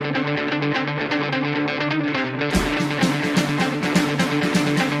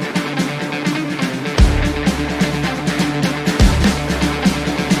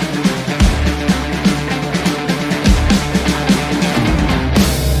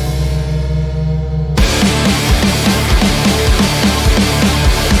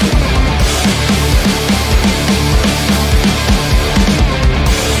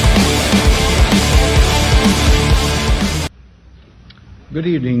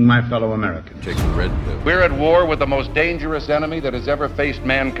Good evening, my fellow Americans. Take the red pill. We're at war with the most dangerous enemy that has ever faced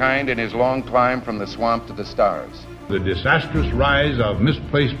mankind in his long climb from the swamp to the stars. The disastrous rise of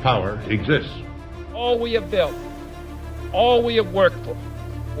misplaced power exists. All we have built, all we have worked for,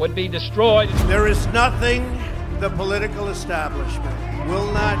 would be destroyed. There is nothing the political establishment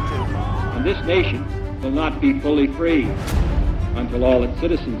will not do. And this nation will not be fully free until all its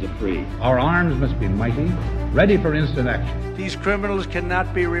citizens are free. Our arms must be mighty, ready for instant action, These criminals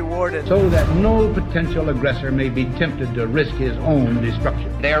cannot be rewarded. so that no potential aggressor may be tempted to risk his own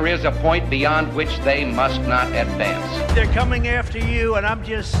destruction. There is a point beyond which they must not advance. They're coming after you, and I'm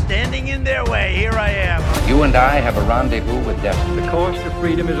just standing in their way. Here I am. You and I have a rendezvous with destiny. The cost of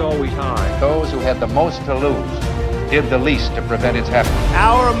freedom is always high. Those who had the most to lose did the least to prevent its happening.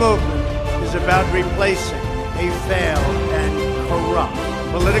 Our movement is about replacing a failed and corrupt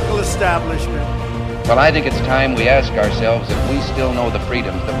political establishment. Well, I think it's time we ask ourselves if we still know the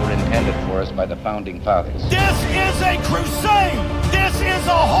freedoms that were intended for us by the Founding Fathers. This is a crusade! This is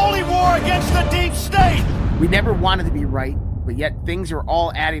a holy war against the deep state! We never wanted to be right, but yet things are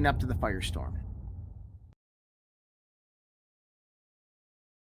all adding up to the firestorm.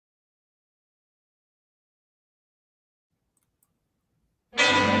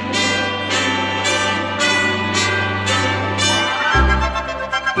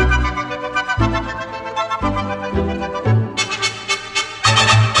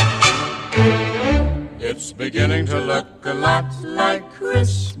 It's beginning to look a lot like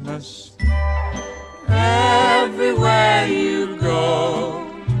Christmas everywhere you go.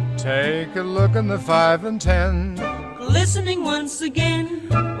 Take a look in the 5 and 10, Listening once again.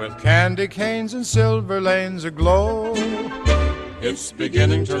 with candy canes and silver lanes aglow. It's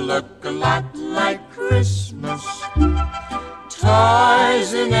beginning to look a lot like Christmas.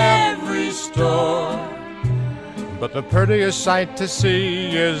 Toys in every store. But the prettiest sight to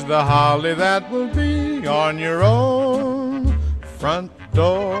see is the holly that will be on your own front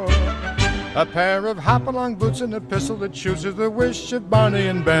door. A pair of hop-along boots and a pistol that shoots is the wish of Barney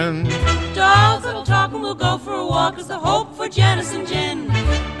and Ben. Dolls that'll talk and we'll go for a walk is the hope for Janice and Jen.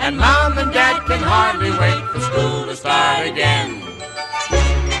 And Mom and Dad can hardly wait for school to start again.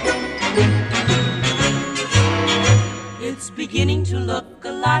 It's beginning to look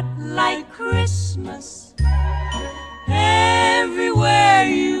a lot like Christmas everywhere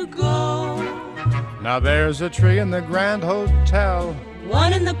you go. Now there's a tree in the Grand Hotel,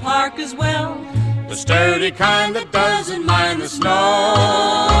 One in the park as well. the sturdy kind that doesn't mind the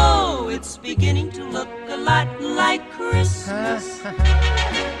snow. It's beginning to look a lot like Christmas.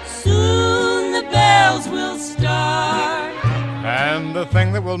 Soon the bells will start. And the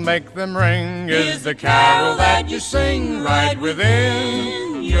thing that will make them ring is the carol that you sing right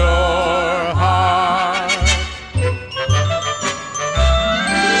within your heart.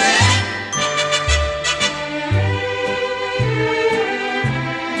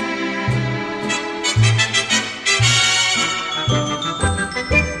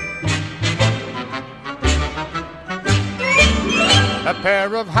 A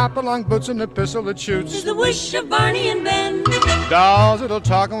pair of hop-along boots and a pistol that shoots Is the wish of Barney and Ben. dolls that'll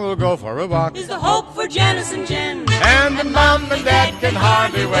talk and we'll go for a walk. Is the hope for Janice and Jen. And the Mom and Dad can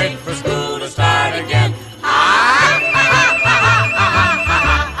hardly wait for school to start again.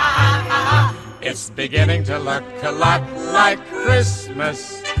 It's beginning to look a lot like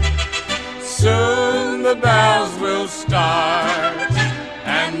Christmas. Soon the bells will start.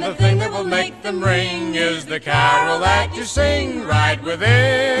 And the thing that will make them ring is the carol that you sing right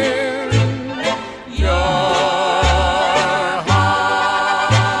within your heart.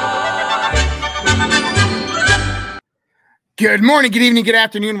 Good morning, good evening, good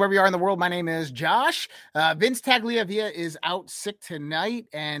afternoon, wherever you are in the world. My name is Josh. Vince Tagliavia is out sick tonight,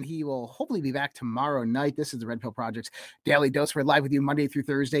 and he will hopefully be back tomorrow night. This is the Red Pill Project's Daily Dose. We're live with you Monday through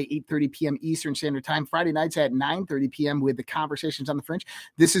Thursday, 8:30 p.m. Eastern Standard Time. Friday nights at 9:30 p.m. with the Conversations on the Fringe.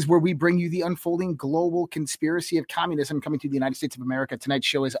 This is where we bring you the unfolding global conspiracy of communism coming to the United States of America. Tonight's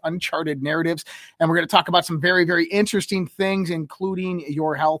show is Uncharted Narratives, and we're going to talk about some very, very interesting things, including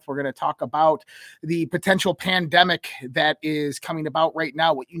your health. We're going to talk about the potential pandemic that is coming about right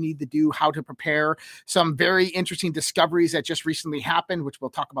now, what you need to do, how to prepare, some very interesting discoveries that just recently happened, which we'll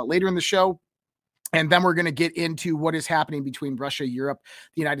talk about later in the show. And then we're going to get into what is happening between Russia, Europe,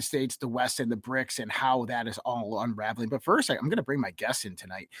 the United States, the West, and the BRICS, and how that is all unraveling. But first, I'm going to bring my guests in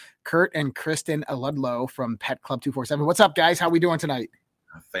tonight, Kurt and Kristen Ludlow from Pet Club 247. What's up, guys? How are we doing tonight?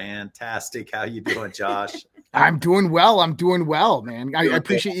 Fantastic. How you doing, Josh? I'm doing well, man. I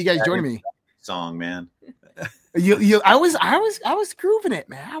appreciate you guys joining me. Song, man. I was grooving it,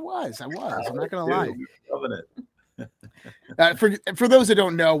 man. I was. I'm not gonna lie. Loving it. For those that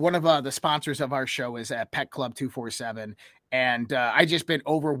don't know, one of the sponsors of our show is at Pet Club 247. And I just been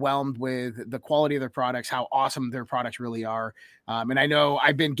overwhelmed with the quality of their products, how awesome their products really are. And I know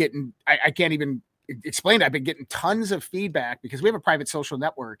I've been getting, I can't even explain it. I've been getting tons of feedback because we have a private social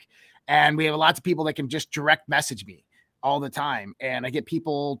network and we have lots of people that can just direct message me all the time. And I get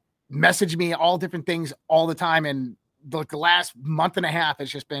people message me all different things all the time. And the last month and a half,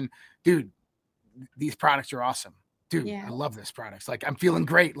 it's just been, dude, these products are awesome. Dude, I love this product. Like, I'm feeling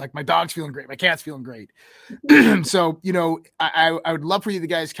great. Like, my dog's feeling great. My cat's feeling great. So, I would love for you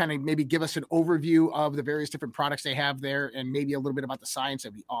guys kind of maybe give us an overview of the various different products they have there and maybe a little bit about the science.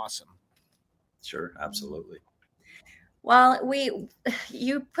 That'd be awesome. Sure. Absolutely. Well,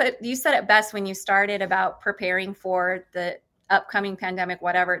 you said it best when you started about preparing for the upcoming pandemic,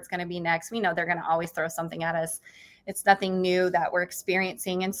 whatever it's going to be next. We know they're going to always throw something at us. It's nothing new that we're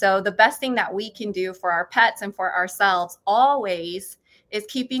experiencing. And so the best thing that we can do for our pets and for ourselves always is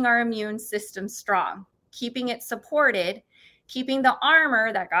keeping our immune system strong, keeping it supported, keeping the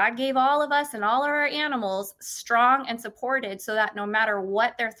armor that God gave all of us and all of our animals strong and supported so that no matter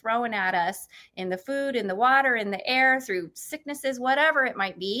what they're throwing at us in the food, in the water, in the air, through sicknesses, whatever it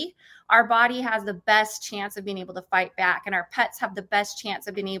might be, our body has the best chance of being able to fight back, and our pets have the best chance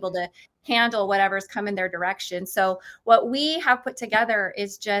of being able to handle whatever's coming their direction. So what we have put together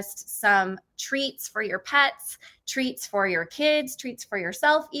is just some treats for your pets, treats for your kids, treats for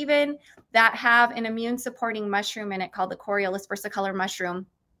yourself even, that have an immune supporting mushroom in it called the Coriolis versicolor mushroom.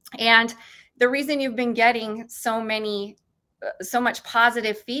 And the reason you've been getting so much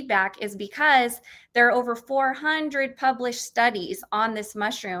positive feedback is because there are over 400 published studies on this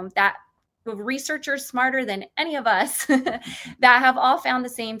mushroom that researchers smarter than any of us that have all found the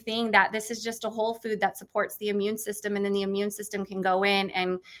same thing, that this is just a whole food that supports the immune system, and then the immune system can go in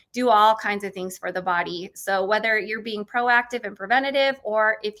and do all kinds of things for the body. So whether you're being proactive and preventative,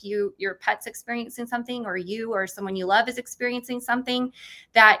 or if your pet's experiencing something, or you or someone you love is experiencing something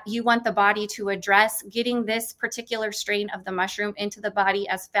that you want the body to address, getting this particular strain of the mushroom into the body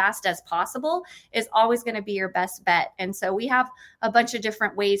as fast as possible is always going to be your best bet. And so we have a bunch of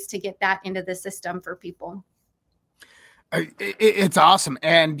different ways to get that into the system for people. It's awesome.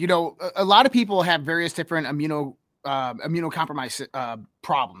 And, a lot of people have various different immunocompromised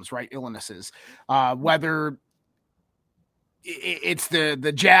problems, right? Illnesses, whether it's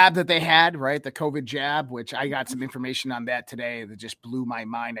the jab that they had, right? The COVID jab, which I got some information on that today that just blew my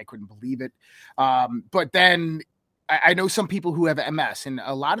mind. I couldn't believe it. But then I know some people who have MS, and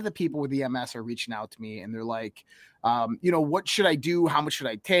a lot of the people with the MS are reaching out to me and they're like, what should I do? How much should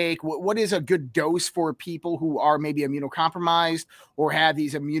I take? What is a good dose for people who are maybe immunocompromised or have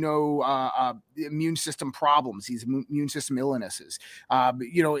these immune system problems, these immune system illnesses?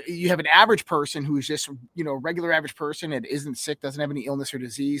 You have an average person who's just, regular average person that isn't sick, doesn't have any illness or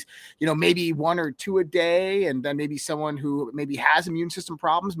disease, maybe 1 or 2 a day. And then maybe someone who maybe has immune system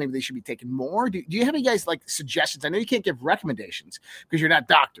problems, maybe they should be taking more. Do you have any guys like suggestions? I know you can't give recommendations because you're not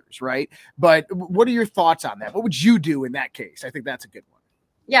doctors, right? But what are your thoughts on that? What would you do in that case? I think that's a good one.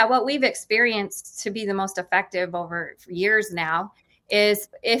 Yeah, what we've experienced to be the most effective over years now is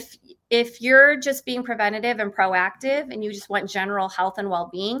if you're just being preventative and proactive and you just want general health and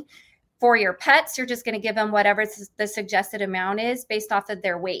well-being for your pets, you're just going to give them whatever the suggested amount is based off of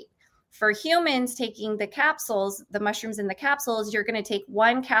their weight. For humans, taking the capsules, the mushrooms in the capsules, you're going to take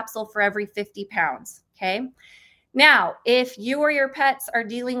 1 capsule for every 50 pounds. Okay. Now, if you or your pets are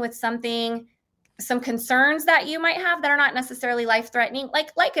dealing with some concerns that you might have that are not necessarily life-threatening,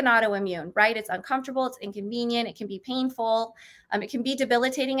 like an autoimmune, right? It's uncomfortable, it's inconvenient, it can be painful, it can be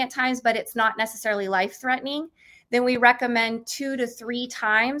debilitating at times, but it's not necessarily life-threatening, then we recommend 2 to 3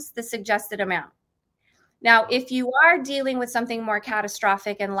 times the suggested amount. Now, if you are dealing with something more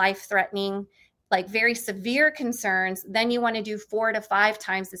catastrophic and life-threatening, like very severe concerns, then you want to do 4 to 5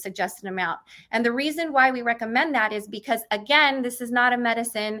 times the suggested amount. And the reason why we recommend that is because, again, this is not a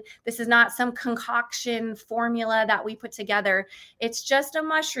medicine. This is not some concoction formula that we put together. It's just a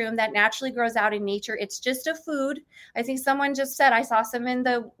mushroom that naturally grows out in nature. It's just a food. I think someone just said, I saw some in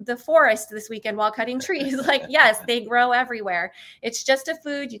the forest this weekend while cutting trees. Like, yes, they grow everywhere. It's just a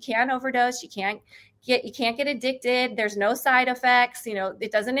food. You can't overdose. You can't get addicted. There's no side effects.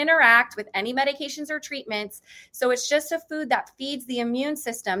 It doesn't interact with any medications or treatments. So it's just a food that feeds the immune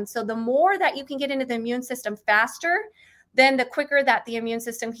system. So the more that you can get into the immune system faster, then the quicker that the immune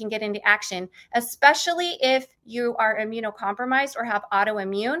system can get into action, especially if you are immunocompromised or have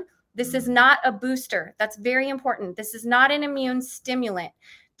autoimmune. This is not a booster. That's very important. This is not an immune stimulant.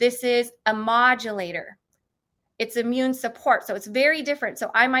 This is a modulator. It's immune support. So it's very different. So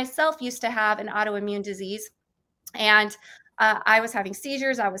I myself used to have an autoimmune disease, and I was having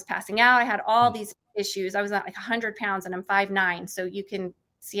seizures. I was passing out. I had all these issues. I was at like 100 pounds and I'm 5'9". So you can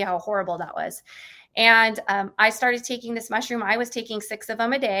see how horrible that was. And I started taking this mushroom. I was taking 6 of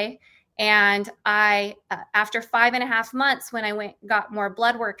them a day. And I, after 5.5 months, when I got more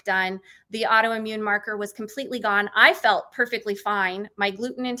blood work done, the autoimmune marker was completely gone. I felt perfectly fine. My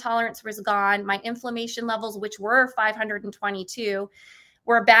gluten intolerance was gone. My inflammation levels, which were 522,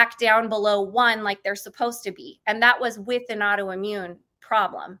 were back down below 1 like they're supposed to be. And that was with an autoimmune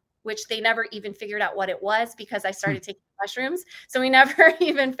problem, which they never even figured out what it was because I started taking mushrooms. So we never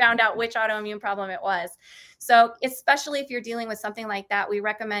even found out which autoimmune problem it was. So especially if you're dealing with something like that, we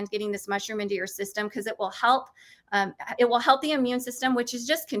recommend getting this mushroom into your system because it will help. It will help the immune system, which is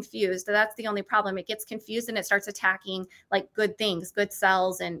just confused. That's the only problem. It gets confused and it starts attacking like good things, good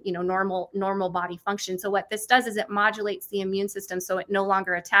cells, and normal body function. So what this does is it modulates the immune system so it no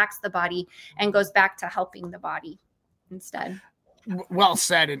longer attacks the body and goes back to helping the body instead. Well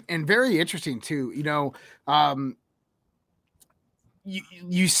said, and very interesting too.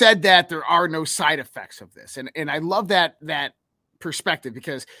 You said that there are no side effects of this, and I love that perspective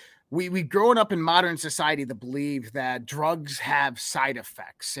because we've grown up in modern society to believe that drugs have side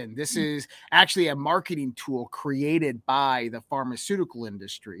effects, and this is actually a marketing tool created by the pharmaceutical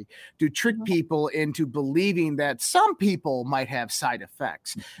industry to trick people into believing that some people might have side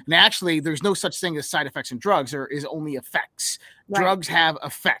effects. And actually, there's no such thing as side effects in drugs. There is only effects. Right. Drugs have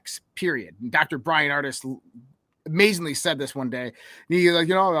effects, period. And Dr. Brian Artis amazingly said this one day. I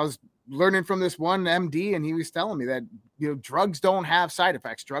was learning from this one MD, and he was telling me that drugs don't have side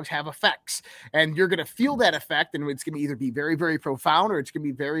effects. Drugs have effects, and you're going to feel that effect, and it's going to either be very, very profound or it's going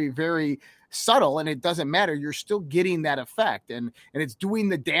to be very, very subtle, and it doesn't matter. You're still getting that effect, and it's doing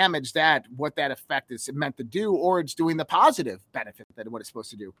the damage that what that effect is meant to do, or it's doing the positive benefit that what it's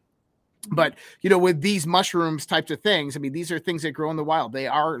supposed to do. But, with these mushrooms types of things, I mean, these are things that grow in the wild. They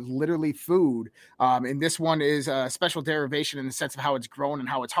are literally food. And this one is a special derivation in the sense of how it's grown and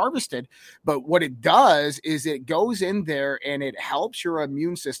how it's harvested. But what it does is it goes in there and it helps your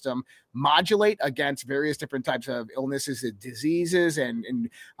immune system modulate against various different types of illnesses and diseases. And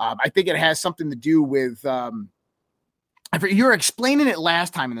I think it has something to do with you were explaining it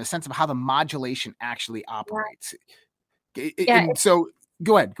last time in the sense of how the modulation actually operates. Yeah. And so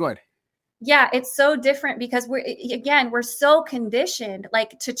go ahead. Yeah, it's so different because we're so conditioned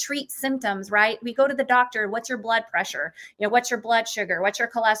like to treat symptoms, right? We go to the doctor, what's your blood pressure? What's your blood sugar? What's your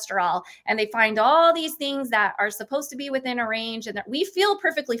cholesterol? And they find all these things that are supposed to be within a range and that we feel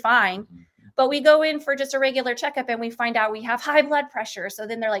perfectly fine. But we go in for just a regular checkup and we find out we have high blood pressure. So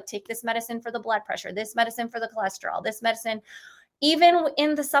then they're like, take this medicine for the blood pressure, this medicine for the cholesterol, this medicine, even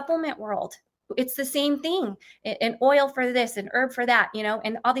in the supplement world. It's the same thing, an oil for this, an herb for that,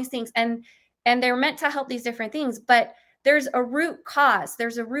 and all these things. And they're meant to help these different things, but there's a root cause.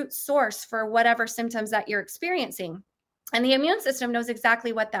 There's a root source for whatever symptoms that you're experiencing. And the immune system knows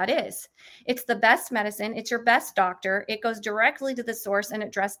exactly what that is. It's the best medicine. It's your best doctor. It goes directly to the source and it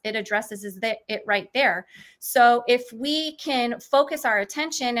addresses it right there. So if we can focus our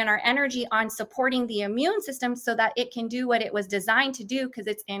attention and our energy on supporting the immune system so that it can do what it was designed to do, because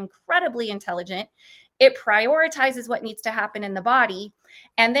it's incredibly intelligent, it prioritizes what needs to happen in the body,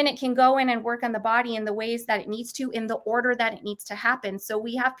 and then it can go in and work on the body in the ways that it needs to, in the order that it needs to happen. So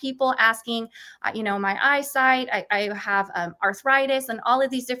we have people asking, my eyesight, I have arthritis and all of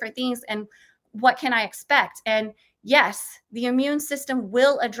these different things, and what can I expect? And yes, the immune system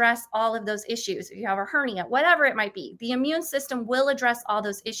will address all of those issues. If you have a hernia, whatever it might be, the immune system will address all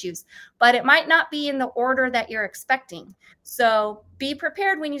those issues, but it might not be in the order that you're expecting. So be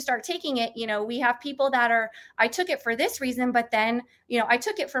prepared when you start taking it. We have people that are, I took it for this reason, but then, I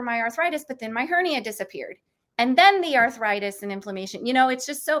took it for my arthritis, but then my hernia disappeared. And then the arthritis and inflammation, it's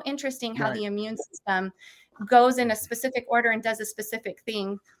just so interesting how the immune system goes in a specific order and does a specific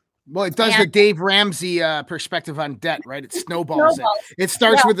thing. Well, it does the Dave Ramsey perspective on debt, right? It snowballs it. It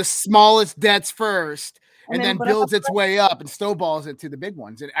starts with the smallest debts first, and then builds its way up and snowballs it to the big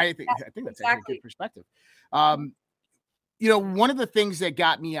ones. And I think that's actually a good perspective. One of the things that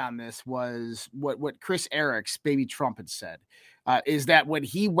got me on this was what Chris Eric's Baby Trump had said, is that when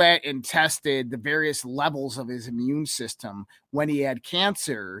he went and tested the various levels of his immune system when he had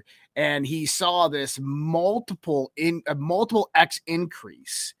cancer, and he saw this multiple X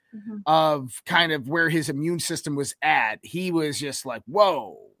increase of kind of where his immune system was at, he was just like,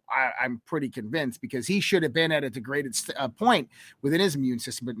 whoa, I'm pretty convinced, because he should have been at a degraded point within his immune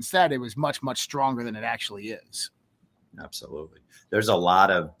system, but instead it was much, much stronger than it actually is. Absolutely. There's a lot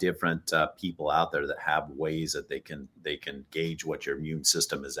of different people out there that have ways that they can gauge what your immune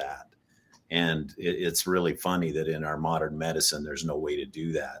system is at. And it's really funny that in our modern medicine, there's no way to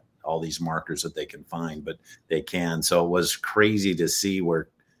do that. All these markers that they can find, but they can. So it was crazy to see where,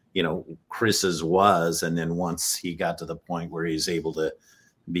 Chris's was. And then once he got to the point where he's able to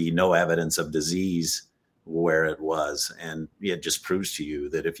be no evidence of disease where it was. And it just proves to you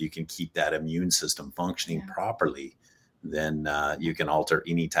that if you can keep that immune system functioning properly, then you can alter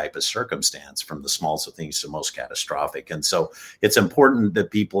any type of circumstance, from the smallest of things to most catastrophic. And so it's important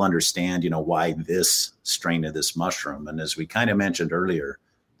that people understand, why this strain of this mushroom. And as we kind of mentioned earlier,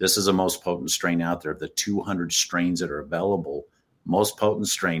 this is the most potent strain out there. Of the 200 strains that are available, most potent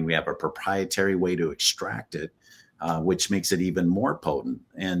strain, we have a proprietary way to extract it, which makes it even more potent.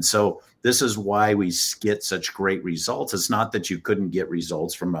 And so this is why we get such great results. It's not that you couldn't get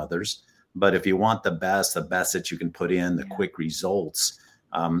results from others, but if you want the best that you can put in, the quick results,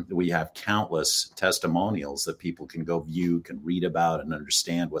 we have countless testimonials that people can go view, can read about, and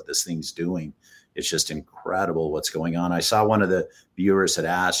understand what this thing's doing. It's just incredible what's going on. I saw one of the viewers had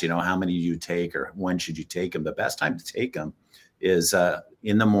asked, how many do you take, or when should you take them? The best time to take them is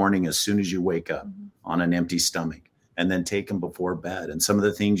in the morning, as soon as you wake up, on an empty stomach, and then take them before bed. And some of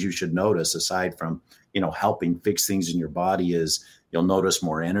the things you should notice, aside from, helping fix things in your body, is you'll notice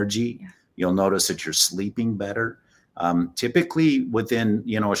more energy. Yeah. You'll notice that you're sleeping better. Typically within,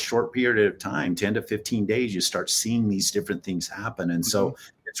 a short period of time, 10 to 15 days, you start seeing these different things happen. And so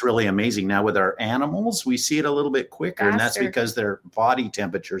it's really amazing. Now with our animals, we see it a little bit quicker, and that's because their body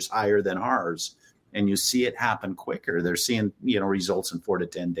temperature is higher than ours. And you see it happen quicker. They're seeing, results in 4 to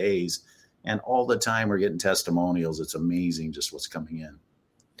 10 days. And all the time we're getting testimonials. It's amazing just what's coming in.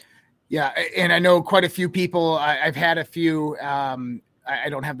 Yeah. And I know quite a few people, I've had a few, I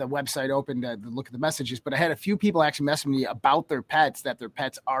don't have the website open to look at the messages, but I had a few people actually message me about their pets, that their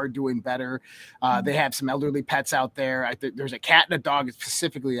pets are doing better. They have some elderly pets out there. There's a cat and a dog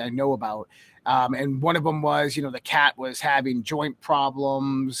specifically I know about. And one of them was, the cat was having joint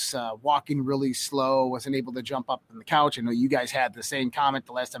problems, walking really slow, wasn't able to jump up on the couch. I know you guys had the same comment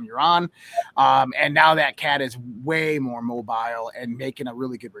the last time you're on. And now that cat is way more mobile and making a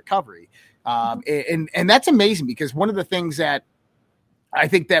really good recovery. And that's amazing, because one of the things that I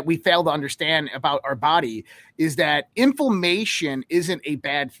think that we fail to understand about our body is that inflammation isn't a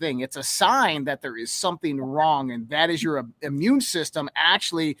bad thing. It's a sign that there is something wrong. And that is your immune system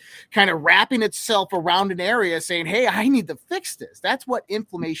actually kind of wrapping itself around an area saying, hey, I need to fix this. That's what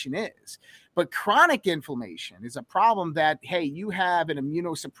inflammation is. But chronic inflammation is a problem that, hey, you have an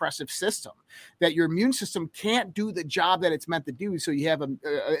immunosuppressive system, that your immune system can't do the job that it's meant to do. So you have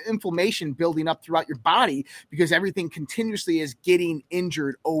inflammation building up throughout your body because everything continuously is getting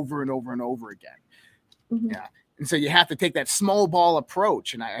injured over and over and over again. Mm-hmm. Yeah. And so you have to take that small ball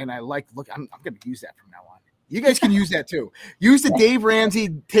approach. And I like, look, I'm going to use that from now on. You guys can use that too. Use the Dave Ramsey,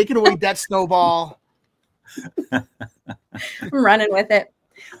 taking away that snowball. I'm running with it.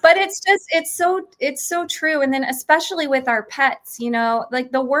 But it's so true. And then especially with our pets,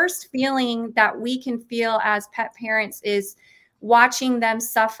 like the worst feeling that we can feel as pet parents is watching them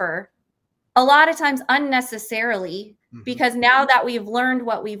suffer, a lot of times unnecessarily, because now that we've learned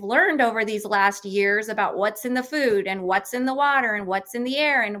what we've learned over these last years about what's in the food and what's in the water and what's in the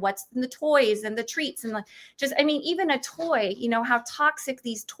air and what's in the toys and the treats and even a toy, how toxic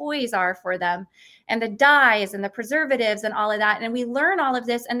these toys are for them, and the dyes and the preservatives and all of that. And we learn all of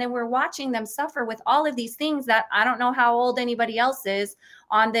this, and then we're watching them suffer with all of these things that I don't know how old anybody else is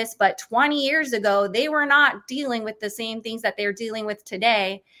on this, but 20 years ago, they were not dealing with the same things that they're dealing with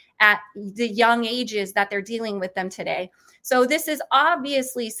today at the young ages that they're dealing with them today. So this is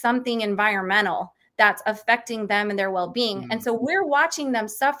obviously something environmental that's affecting them and their well-being. And so we're watching them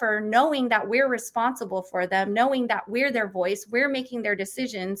suffer, knowing that we're responsible for them, knowing that we're their voice, we're making their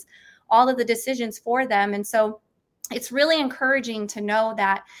decisions, all of the decisions for them. And so it's really encouraging to know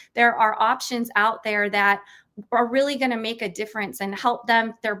that there are options out there that are really going to make a difference and help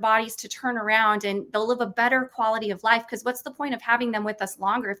them, their bodies, to turn around, and they'll live a better quality of life. Because what's the point of having them with us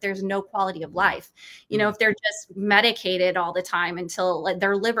longer if there's no quality of life? If they're just medicated all the time until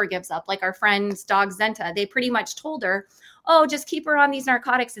their liver gives up, like our friend's dog Zenta, they pretty much told her, oh, just keep her on these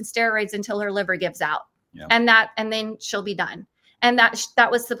narcotics and steroids until her liver gives out. Yeah. And then she'll be done. And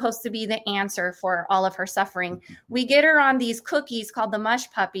that was supposed to be the answer for all of her suffering. We get her on these cookies called the mush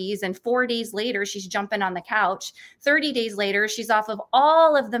puppies, and 4 days later, she's jumping on the couch. 30 days later, she's off of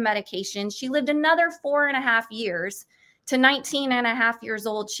all of the medication. She lived another 4.5 years to 19 and a half years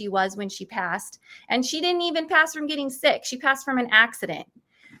old she was when she passed. And she didn't even pass from getting sick. She passed from an accident.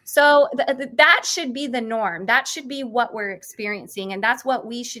 So that should be the norm. That should be what we're experiencing. And that's what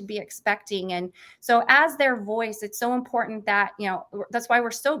we should be expecting. And so as their voice, it's so important that, that's why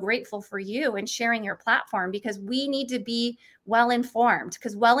we're so grateful for you and sharing your platform, because we need to be well-informed,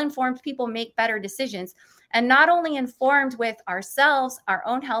 because well-informed people make better decisions. And not only informed with ourselves, our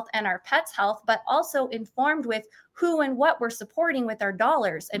own health and our pets' health, but also informed with who and what we're supporting with our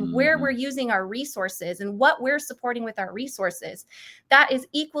dollars and where we're using our resources and what we're supporting with our resources. That is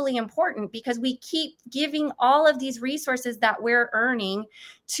equally important, because we keep giving all of these resources that we're earning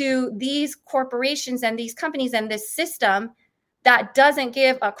to these corporations and these companies and this system that doesn't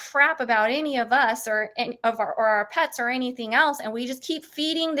give a crap about any of us or our pets or anything else. And we just keep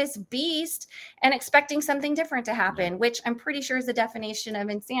feeding this beast and expecting something different to happen, which I'm pretty sure is the definition of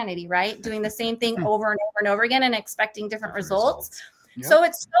insanity, right? Doing the same thing over and over and over again and expecting different results. Yep. So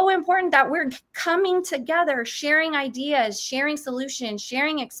it's so important that we're coming together, sharing ideas, sharing solutions,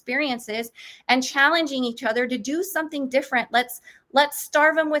 sharing experiences, and challenging each other to do something different. Let's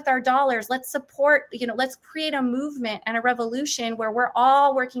starve them with our dollars. Let's support, let's create a movement and a revolution where we're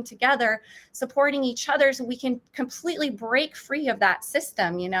all working together, supporting each other, so we can completely break free of that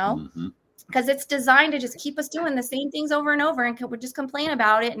system, because it's designed to just keep us doing the same things over and over, and we just complain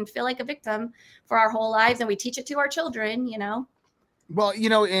about it and feel like a victim for our whole lives. And we teach it to our children, Well,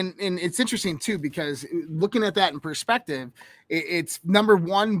 and it's interesting too, because looking at that in perspective, it's number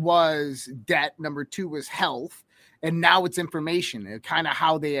one was debt, number two was health, and now it's information, and kind of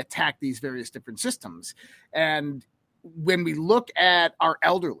how they attack these various different systems. And when we look at our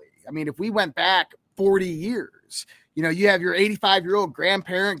elderly, I mean, if we went back 40 years, you have your 85-year-old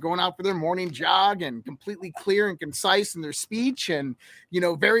grandparent going out for their morning jog and completely clear and concise in their speech and,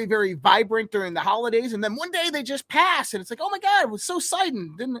 very, very vibrant during the holidays. And then one day they just pass and it's like, oh my God, it was so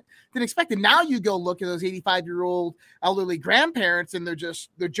sudden. Didn't expect it. Now you go look at those 85-year-old elderly grandparents and they're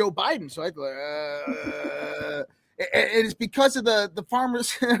Joe Biden. So I go, it's because of the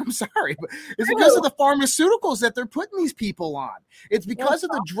farmers. I'm sorry, but it's because of the pharmaceuticals that they're putting these people on. It's because of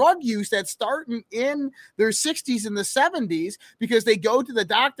the drug use that's starting in their 60s and the 70s, because they go to the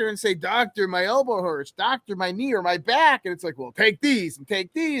doctor and say, doctor, my elbow hurts, doctor, my knee or my back. And it's like, well, take these and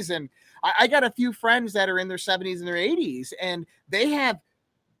take these. And I got a few friends that are in their 70s and their 80s, and they have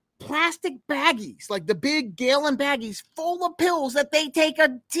plastic baggies, like the big gallon baggies full of pills that they take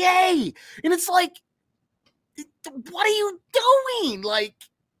a day. And it's like, what are you doing? Like,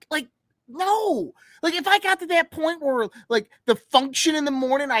 no. Like, if I got to that point where, like, the function in the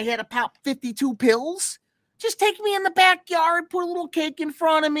morning, I had to pop 52 pills, just take me in the backyard, put a little cake in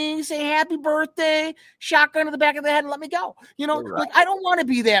front of me, say happy birthday, shotgun to the back of the head, and let me go. Like, I don't want to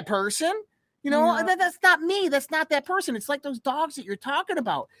be that person. That's not me. That's not that person. It's like those dogs that you're talking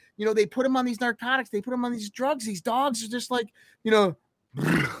about. They put them on these narcotics. They put them on these drugs. These dogs are just like,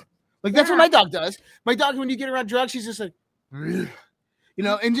 like, that's what my dog does. My dog, when you get her on drugs, she's just like,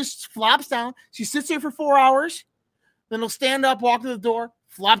 and just flops down. She sits there for 4 hours. Then he'll stand up, walk to the door,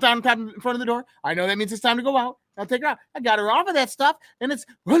 flop down in front of the door. I know that means it's time to go out. I'll take her out. I got her off of that stuff. And it's,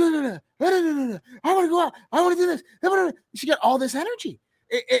 I want to go out. I want to do this. She got all this energy.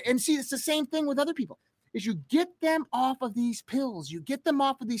 And see, it's the same thing with other people. Is you get them off of these pills, you get them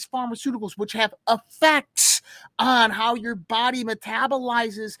off of these pharmaceuticals, which have effects on how your body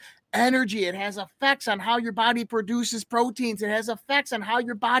metabolizes energy. It has effects on how your body produces proteins. It has effects on how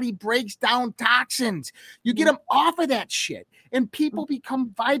your body breaks down toxins. You get them off of that shit, and people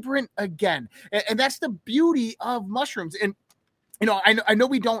become vibrant again. And that's the beauty of mushrooms. And, I know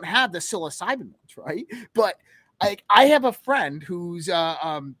we don't have the psilocybin ones, right? But I have a friend who's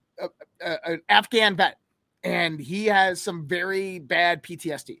an Afghan vet, and he has some very bad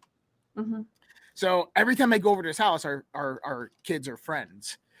PTSD. Mm-hmm. So every time I go over to his house, our kids are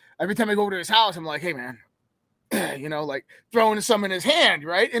friends. Every time I go over to his house, I'm like, hey, man, like throwing some in his hand,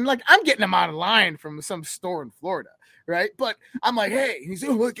 right? And like, I'm getting him out of line from some store in Florida, right? But I'm like, hey, and he's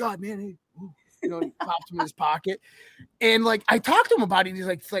like, oh my God, man, hey. He pops him in his pocket. And like, I talked to him about it. He's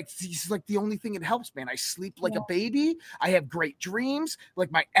like, the only thing that helps, man. I sleep like a baby. I have great dreams.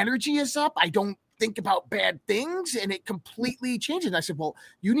 Like, my energy is up. I don't think about bad things, and it completely changes. And I said, well,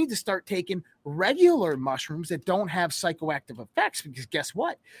 you need to start taking regular mushrooms that don't have psychoactive effects, because guess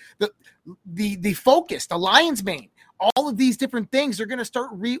what? The focus, the lion's mane, all of these different things are going to start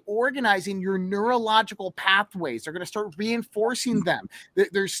reorganizing your neurological pathways. They're going to start reinforcing them.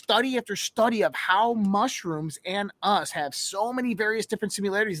 There's study after study of how mushrooms and us have so many various different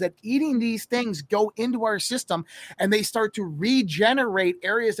similarities that eating these things go into our system, and they start to regenerate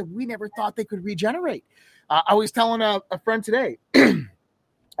areas that we never thought they could regenerate. I was telling a friend today,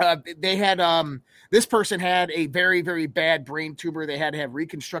 They had this person had a very, very bad brain tumor. They had to have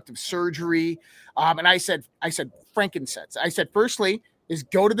reconstructive surgery. And I said, frankincense. I said, firstly, is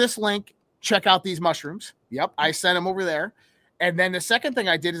go to this link, check out these mushrooms. Yep. I sent them over there. And then the second thing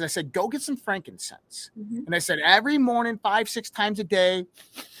I did is I said, go get some frankincense. Mm-hmm. And I said, every morning, 5-6 times a day,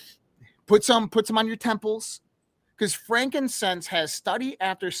 put some on your temples. Because frankincense has study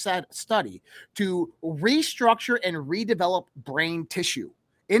after study to restructure and redevelop brain tissue.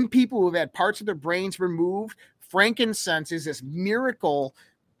 In people who have had parts of their brains removed, frankincense is this miracle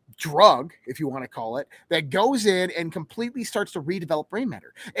drug, if you want to call it, that goes in and completely starts to redevelop brain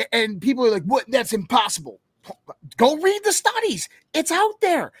matter. And people are like, what? That's impossible. Go read the studies. It's out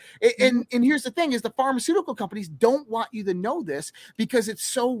there. And here's the thing is the pharmaceutical companies don't want you to know this because it's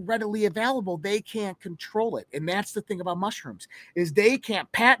so readily available. They can't control it. And that's the thing about mushrooms is they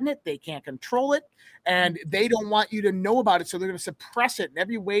can't patent it. They can't control it. And they don't want you to know about it. So they're going to suppress it in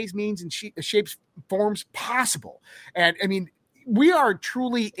every ways, means, and shapes, forms possible. And I mean, we are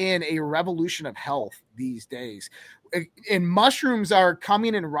truly in a revolution of health these days. And mushrooms are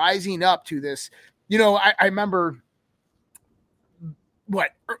coming and rising up to this. You know, I remember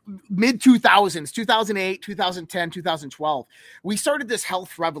mid 2000s, 2008, 2010, 2012, we started this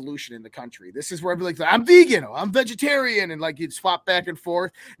health revolution in the country. This is where everybody's like, I'm vegan, I'm vegetarian. And like you'd swap back and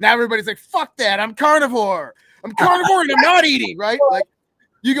forth. Now everybody's like, fuck that. I'm carnivore and I'm not eating, right? Like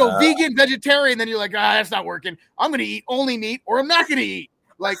you go vegan, vegetarian, then you're like, that's not working. I'm going to eat only meat or I'm not going to eat.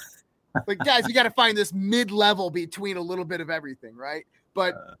 Like guys, you got to find this mid-level between a little bit of everything, right?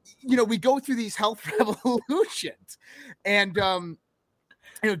 But, you know, we go through these health revolutions and,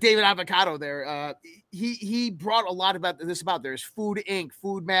 you know, David Avocado there, he brought a lot about this about there's Food Inc.,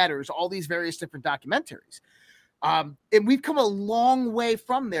 Food Matters, all these various different documentaries. And we've come a long way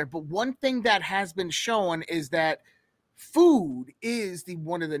from there. But one thing that has been shown is that food is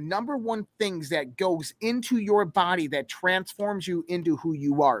one of the number one things that goes into your body that transforms you into who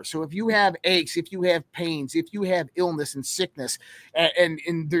you are. So if you have aches, if you have pains, if you have illness and sickness, and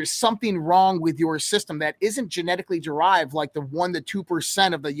there's something wrong with your system that isn't genetically derived, like the 1% to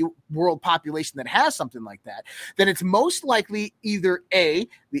 2% of the world population that has something like that, then it's most likely either A,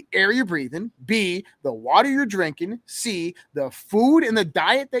 the air you're breathing, B, the water you're drinking, C, the food and the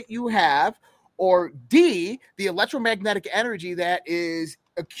diet that you have, or D, the electromagnetic energy that is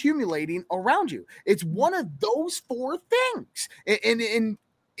accumulating around you. It's one of those 4 things. And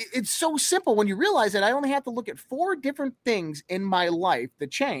it's so simple when you realize that I only have to look at 4 different things in my life to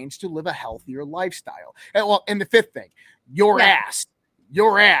change to live a healthier lifestyle. And the 5th thing, your ass.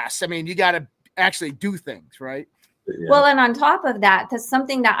 I mean, you got to actually do things, right? Yeah. Well, and on top of that, that's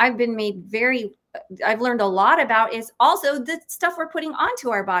something that I've learned a lot about is also the stuff we're putting onto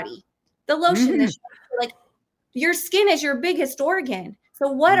our body. The lotion, like your skin is your biggest organ.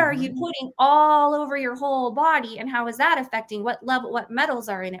 So what are you putting all over your whole body and how is that affecting what metals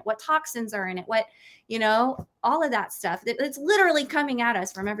are in it, what toxins are in it, what, you know, all of that stuff. It's literally coming at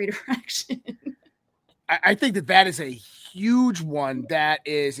us from every direction. I think that is a huge one that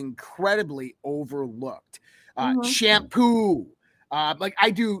is incredibly overlooked. Shampoo. Like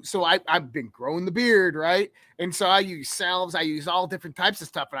I do, so I've been growing the beard, right? And so I use salves, I use all different types of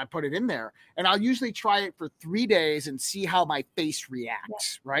stuff, and I put it in there. And I'll usually try it for 3 days and see how my face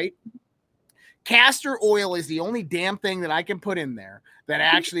reacts, right? Castor oil is the only damn thing that I can put in there that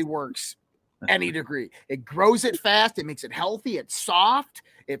actually works any degree. It grows it fast, it makes it healthy, it's soft,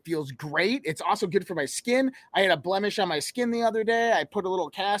 it feels great. It's also good for my skin. I had a blemish on my skin the other day. I put a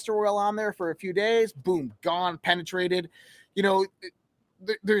little castor oil on there for a few days, boom, gone, penetrated. You know,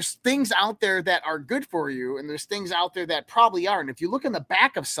 there's things out there that are good for you, and there's things out there that probably aren't. If you look in the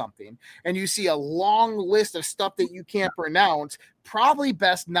back of something and you see a long list of stuff that you can't pronounce, probably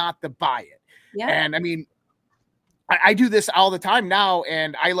best not to buy it. Yeah. And I mean, I do this all the time now,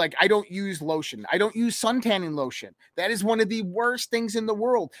 and I don't use lotion. I don't use sun tanning lotion. That is one of the worst things in the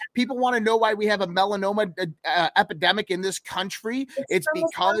world. People want to know why we have a melanoma epidemic in this country. It's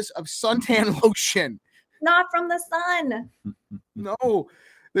because of suntan lotion. Not from the sun. No,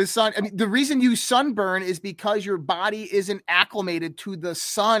 the sun. I mean, the reason you sunburn is because your body isn't acclimated to the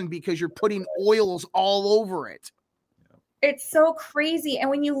sun because you're putting oils all over it. It's so crazy. And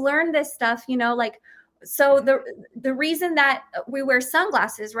when you learn this stuff, you know, like, so the reason that we wear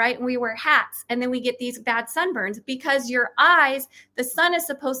sunglasses, right? And we wear hats and then we get these bad sunburns because your eyes, the sun is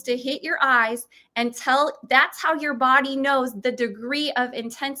supposed to hit your eyes and that's how your body knows the degree of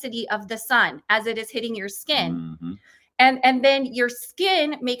intensity of the sun as it is hitting your skin. Mm-hmm. And then your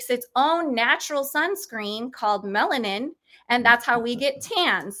skin makes its own natural sunscreen called melanin. And that's how we get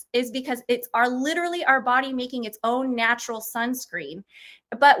tans, is because it's literally our body making its own natural sunscreen.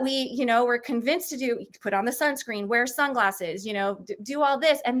 but we, we're convinced to put on the sunscreen, wear sunglasses, do all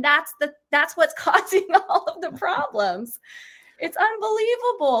this. And that's what's causing all of the problems. It's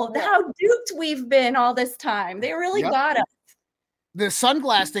unbelievable how duped we've been all this time. They really got us. The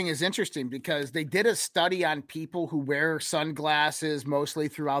sunglass thing is interesting because they did a study on people who wear sunglasses mostly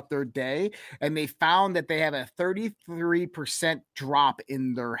throughout their day, and they found that they have a 33% drop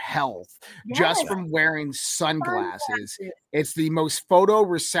in their health just from wearing sunglasses. It's the most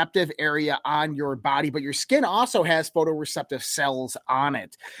photoreceptive area on your body, but your skin also has photoreceptive cells on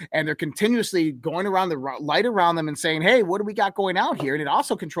it, and they're continuously going around the light around them and saying, hey, what do we got going out here? And it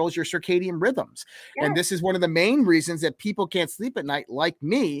also controls your circadian rhythms. And this is one of the main reasons that people can't sleep at night, like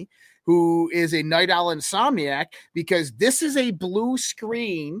me, who is a night owl insomniac, because this is a blue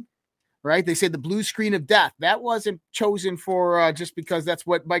screen, right? They say the blue screen of death. That wasn't chosen for just because that's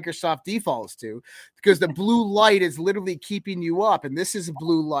what Microsoft defaults to, because the blue light is literally keeping you up, and this is a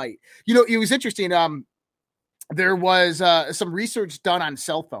blue light. It was interesting. There was some research done on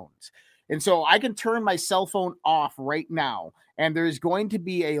cell phones, and so I can turn my cell phone off right now, and there's going to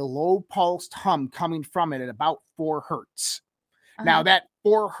be a low pulsed hum coming from it at about 4 hertz. Now, that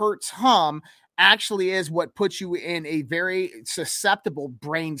 4 hertz hum actually is what puts you in a very susceptible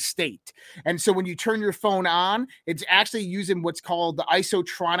brain state. And so when you turn your phone on, it's actually using what's called the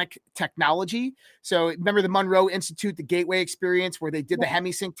isotronic technology. So remember the Monroe Institute, the Gateway Experience, where they did the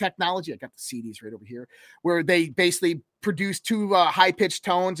HemiSync technology? I got the CDs right over here, where they basically produce 2 high-pitched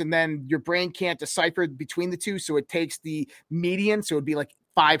tones, and then your brain can't decipher between the two. So it takes the median. So it'd be like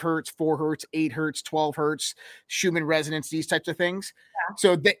 5 hertz, 4 hertz, 8 hertz, 12 hertz, Schumann resonance, these types of things. Yeah.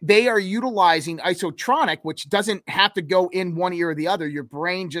 So they are utilizing isotronic, which doesn't have to go in one ear or the other. Your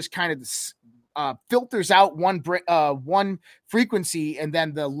brain just kind of filters out one frequency, and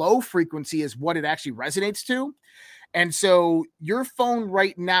then the low frequency is what it actually resonates to. And so your phone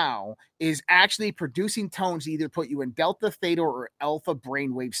right now is actually producing tones to either put you in delta, theta, or alpha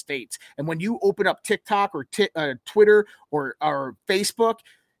brainwave states. And when you open up TikTok or Twitter or Facebook,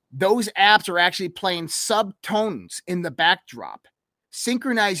 those apps are actually playing subtones in the backdrop,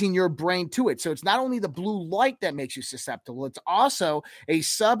 synchronizing your brain to it. So it's not only the blue light that makes you susceptible, it's also a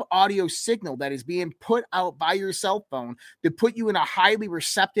sub-audio signal that is being put out by your cell phone to put you in a highly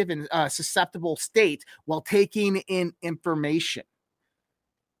receptive and susceptible state while taking in information.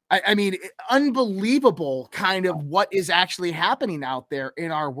 I mean, unbelievable kind of what is actually happening out there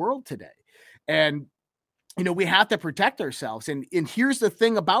in our world today. And, we have to protect ourselves. And here's the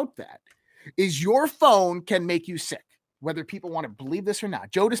thing about that is your phone can make you sick, whether people want to believe this or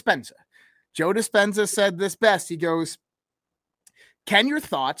not. Joe Dispenza said this best. He goes, can your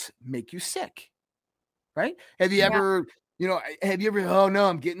thoughts make you sick? Right? Have you ever, oh no,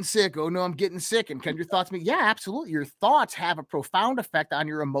 I'm getting sick. Oh no, I'm getting sick. And can your thoughts make? Yeah, absolutely. Your thoughts have a profound effect on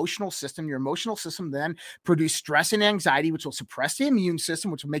your emotional system. Your emotional system then produce stress and anxiety, which will suppress the immune system,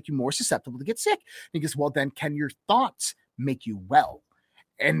 which will make you more susceptible to get sick. And he goes, well, then can your thoughts make you well?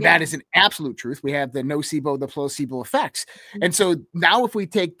 And that is an absolute truth. We have the nocebo, the placebo effects. And so now if we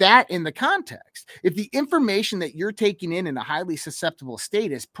take that in the context, if the information that you're taking in a highly susceptible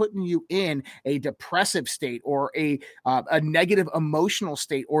state is putting you in a depressive state or a negative emotional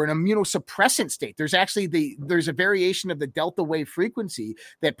state or an immunosuppressant state, there's a variation of the delta wave frequency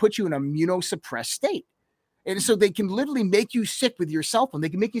that puts you in an immunosuppressed state. And so they can literally make you sick with your cell phone. They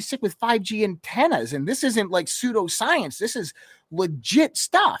can make you sick with 5G antennas. And this isn't like pseudoscience. This is legit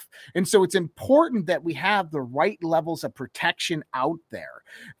stuff. And so it's important that we have the right levels of protection out there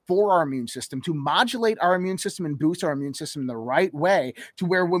for our immune system to modulate our immune system and boost our immune system the right way to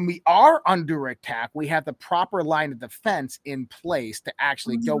where when we are under attack, we have the proper line of defense in place to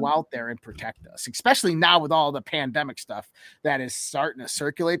actually go out there and protect us, especially now with all the pandemic stuff that is starting to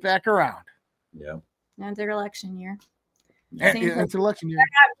circulate back around. Yeah. And their election year. It's an election year.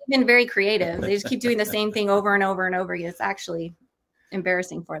 They've been very creative. They just keep doing the same thing over and over and over again. It's actually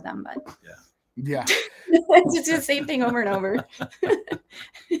embarrassing for them, but yeah. It's just the same thing over and over.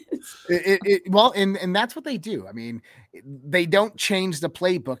 And that's what they do. I mean, they don't change the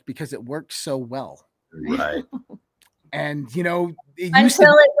playbook because it works so well. Right. And until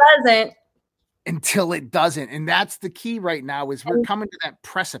it doesn't. Until it doesn't. And that's the key right now is we're coming to that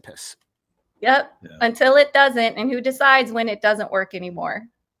precipice. Yep. Yeah. Until it doesn't. And who decides when it doesn't work anymore?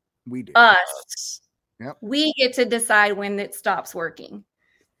 We do. Us. Yep. We get to decide when it stops working.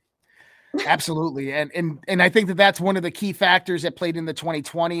 Absolutely. And I think that that's one of the key factors that played in the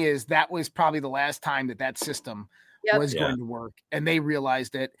 2020 is that was probably the last time that system was going to work. And they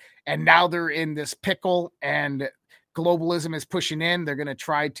realized it. And now they're in this pickle and globalism is pushing in. They're going to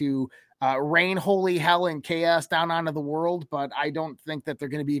try to rain holy hell and chaos down onto the world, but I don't think that they're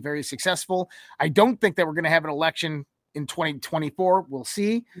going to be very successful. I don't think that we're going to have an election in 2024. We'll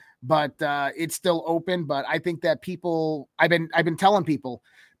see, but it's still open. But I think that people, I've been telling people,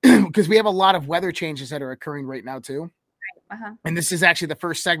 because we have a lot of weather changes that are occurring right now too. Uh-huh. And this is actually the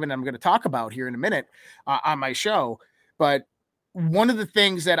first segment I'm going to talk about here in a minute on my show. But one of the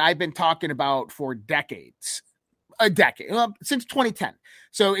things that I've been talking about for since 2010.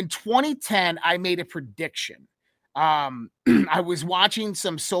 So in 2010, I made a prediction. I was watching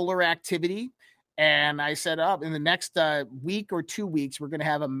some solar activity, and I said, in the next week or 2 weeks, we're going to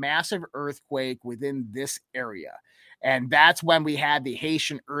have a massive earthquake within this area. And that's when we had the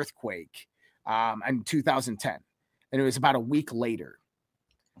Haitian earthquake in 2010. And it was about a week later.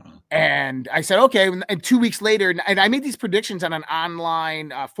 And I said, okay. And 2 weeks later, and I made these predictions on an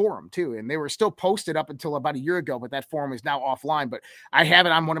online forum too. And they were still posted up until about a year ago, but that forum is now offline. But I have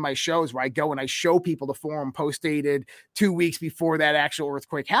it on one of my shows where I go and I show people the forum post dated 2 weeks before that actual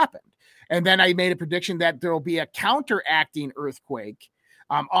earthquake happened. And then I made a prediction that there will be a counteracting earthquake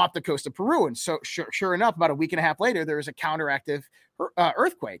off the coast of Peru. And so sure enough, about a week and a half later, there was a counteractive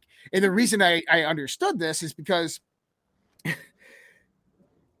earthquake. And the reason I understood this is because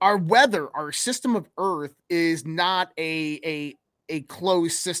our weather, our system of Earth is not a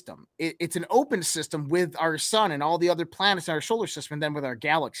closed system. It's an open system with our sun and all the other planets in our solar system, and then with our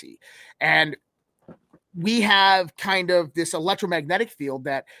galaxy. And we have kind of this electromagnetic field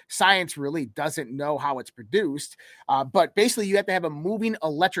that science really doesn't know how it's produced. But basically, you have to have a moving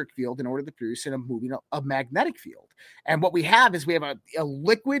electric field in order to produce a magnetic field. And what we have is we have a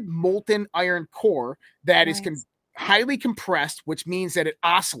liquid molten iron core that is highly compressed, which means that it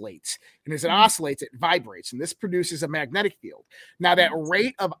oscillates. And as it oscillates, it vibrates. And this produces a magnetic field. Now, that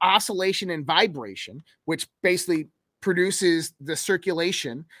rate of oscillation and vibration, which basically produces the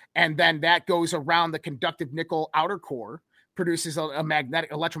circulation, and then that goes around the conductive nickel outer core, produces a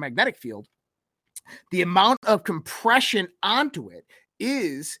electromagnetic field. The amount of compression onto it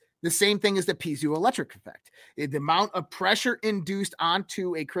is the same thing as the piezoelectric effect. The amount of pressure induced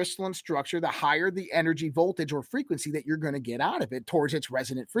onto a crystalline structure, the higher the energy voltage or frequency that you're going to get out of it towards its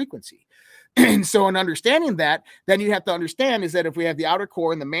resonant frequency. And so in understanding that, then you have to understand is that if we have the outer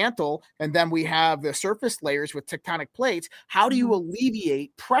core and the mantle, and then we have the surface layers with tectonic plates, how do you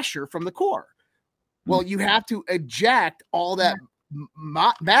alleviate pressure from the core? Well, you have to eject all that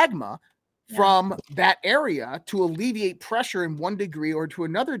magma from that area to alleviate pressure in 1 degree or to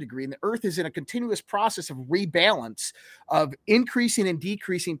another degree. And the Earth is in a continuous process of rebalance of increasing and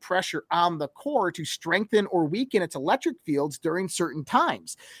decreasing pressure on the core to strengthen or weaken its electric fields during certain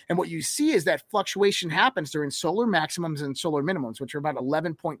times. And what you see is that fluctuation happens during solar maximums and solar minimums, which are about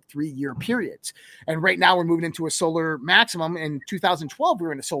 11.3 year periods. And right now we're moving into a solar maximum. In 2012, we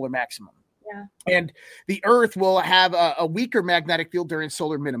were in a solar maximum. And the Earth will have a weaker magnetic field during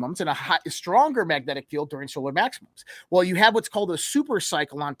solar minimums and a stronger magnetic field during solar maximums. Well, you have what's called a super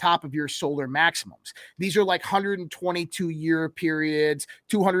cycle on top of your solar maximums. These are like 122-year periods,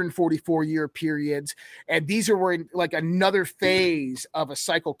 244-year periods. And these are where like another phase of a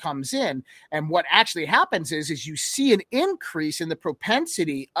cycle comes in. And what actually happens is you see an increase in the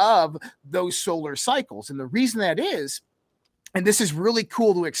propensity of those solar cycles. And the reason that is, and this is really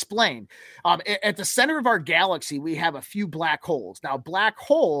cool to explain. At the center of our galaxy, we have a few black holes. Now, black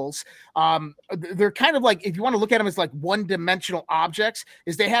holes, they're kind of like, if you want to look at them as like one-dimensional objects,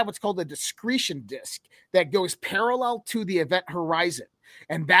 is they have what's called a discretion disk that goes parallel to the event horizon.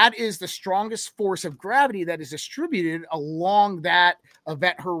 And that is the strongest force of gravity that is distributed along that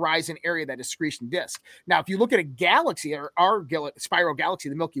event horizon area, that discretion disk. Now, if you look at a galaxy, or our spiral galaxy,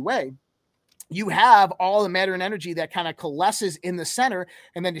 the Milky Way, you have all the matter and energy that kind of coalesces in the center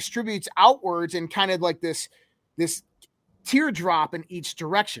and then distributes outwards in kind of like this teardrop in each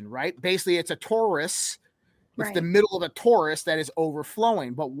direction, right? Basically, it's a torus. It's the middle of a torus that is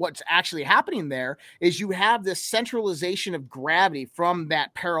overflowing. But what's actually happening there is you have this centralization of gravity from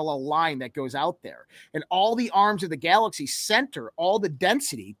that parallel line that goes out there. And all the arms of the galaxy center all the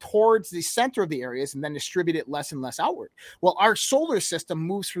density towards the center of the areas and then distribute it less and less outward. Well, our solar system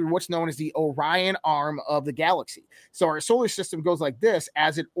moves through what's known as the Orion arm of the galaxy. So our solar system goes like this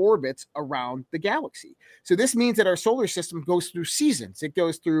as it orbits around the galaxy. So this means that our solar system goes through seasons. It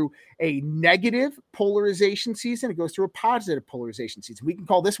goes through a negative polarization season. It goes through a positive polarization season. We can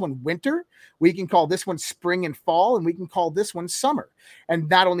call this one winter. We can call this one spring and fall, and we can call this one summer. And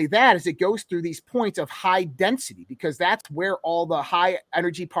not only that, is it goes through these points of high density, because that's where all the high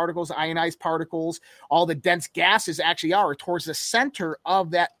energy particles, ionized particles, all the dense gases actually are towards the center of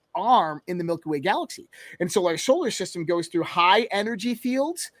that arm in the Milky Way galaxy. And so our solar system goes through high energy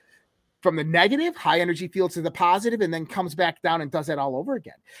fields, from the negative, high energy fields to the positive, and then comes back down and does that all over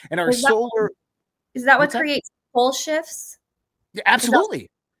again. And our Is that what creates pole shifts? Yeah, absolutely.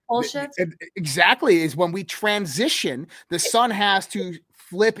 Pole shifts? Exactly. Is when we transition, the sun has to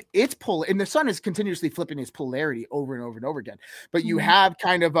flip its pole, and the sun is continuously flipping its polarity over and over and over again. But you have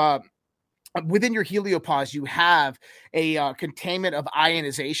kind of within your heliopause, you have a containment of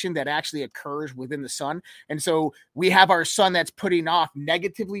ionization that actually occurs within the sun. And so we have our sun that's putting off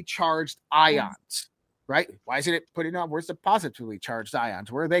negatively charged ions, right? Why isn't it putting off? Where's the positively charged ions?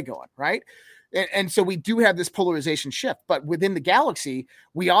 Where are they going, right? And so we do have this polarization shift. But within the galaxy,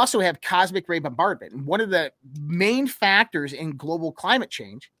 we also have cosmic ray bombardment. And one of the main factors in global climate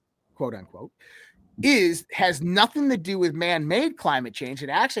change, quote unquote, has nothing to do with man-made climate change. It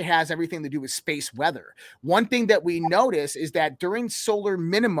actually has everything to do with space weather. One thing that we notice is that during solar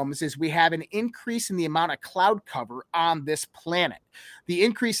minimums is we have an increase in the amount of cloud cover on this planet. The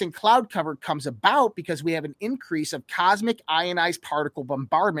increase in cloud cover comes about because we have an increase of cosmic ionized particle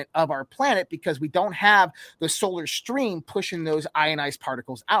bombardment of our planet because we don't have the solar stream pushing those ionized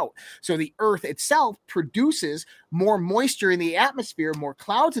particles out. So the Earth itself produces more moisture in the atmosphere, more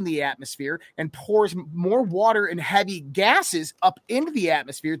clouds in the atmosphere, and pours more water and heavy gases up into the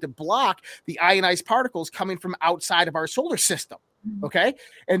atmosphere to block the ionized particles coming from outside of our solar system. Okay.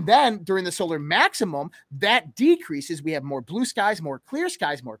 And then during the solar maximum, that decreases. We have more blue skies, more clear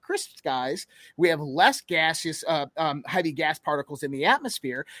skies, more crisp skies. We have less gaseous, heavy gas particles in the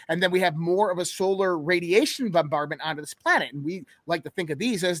atmosphere. And then we have more of a solar radiation bombardment onto this planet. And we like to think of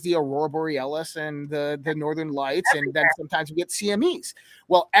these as the aurora borealis and the northern lights. And then sometimes we get CMEs.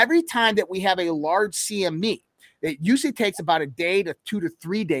 Well, every time that we have a large CME, it usually takes about a day to 2 to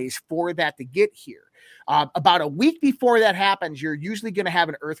 3 days for that to get here. About a week before that happens, you're usually going to have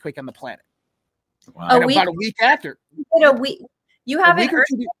an earthquake on the planet. Wow. And about a week after. You have an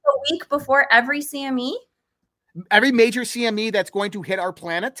earthquake a week before every CME? Every major CME that's going to hit our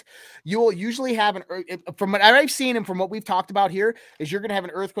planet, you will usually have from what I've seen and from what we've talked about here, is you're going to have an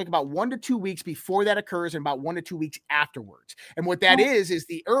earthquake about 1 to 2 weeks before that occurs and about 1 to 2 weeks afterwards. And what that is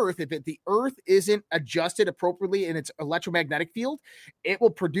the Earth, if the Earth isn't adjusted appropriately in its electromagnetic field, it will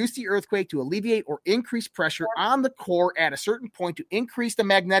produce the earthquake to alleviate or increase pressure on the core at a certain point to increase the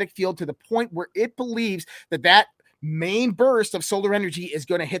magnetic field to the point where it believes that main burst of solar energy is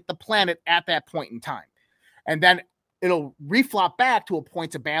going to hit the planet at that point in time. And then it'll reflop back to a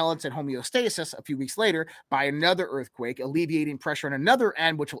point of balance and homeostasis a few weeks later by another earthquake, alleviating pressure on another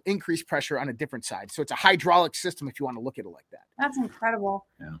end, which will increase pressure on a different side. So it's a hydraulic system if you want to look at it like that. That's incredible.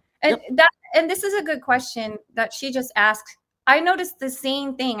 Yeah. And this is a good question that she just asked. I noticed the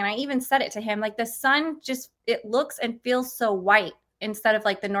same thing, and I even said it to him, like the sun it looks and feels so white instead of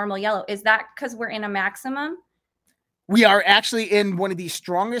like the normal yellow. Is that because we're in a maximum? We are actually in one of the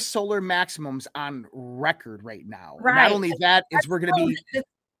strongest solar maximums on record right now. Right. Not only that, is we're going to be...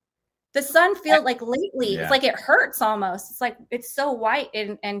 The sun feels like lately, it's like it hurts almost. It's like it's so white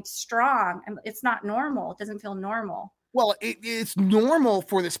and strong. And it's not normal. It doesn't feel normal. Well, it's normal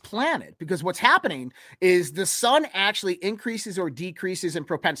for this planet because what's happening is the sun actually increases or decreases in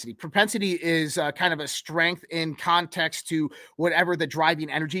propensity. Propensity is kind of a strength in context to whatever the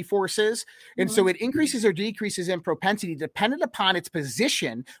driving energy force is. And so it increases or decreases in propensity dependent upon its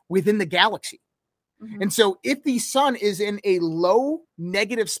position within the galaxy. And so if the sun is in a low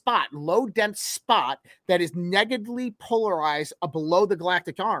negative spot, low dense spot that is negatively polarized below the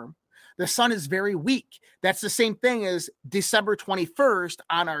galactic arm, the sun is very weak. That's the same thing as December 21st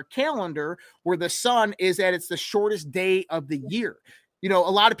on our calendar, where the sun is it's the shortest day of the year. You know,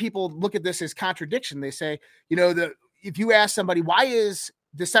 a lot of people look at this as contradiction. They say, if you ask somebody, why is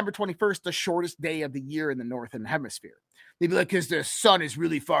December 21st the shortest day of the year in the Northern Hemisphere? They'd be like, because the sun is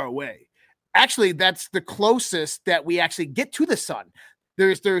really far away. Actually, that's the closest that we actually get to the sun.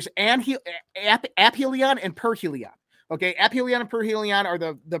 There's aphelion and perihelion. Okay, aphelion and perihelion are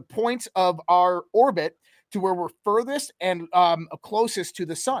the points of our orbit to where we're furthest and closest to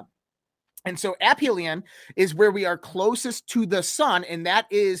the sun. And so aphelion is where we are closest to the sun, and that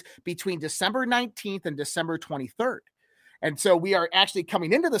is between December 19th and December 23rd. And so we are actually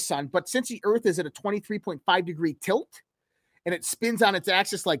coming into the sun, but since the Earth is at a 23.5 degree tilt, and it spins on its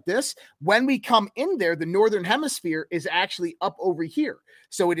axis like this, when we come in there, the northern hemisphere is actually up over here.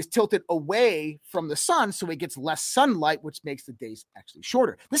 So it is tilted away from the sun, so it gets less sunlight, which makes the days actually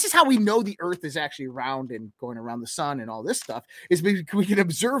shorter. This is how we know the Earth is actually round and going around the sun and all this stuff, is we can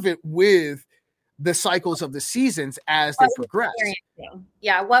observe it with the cycles of the seasons as they progress.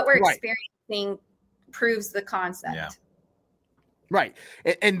 Yeah, what we're experiencing proves the concept. Yeah. Right.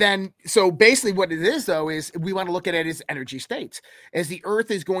 And then, so basically what it is, though, is we want to look at it as energy states, as the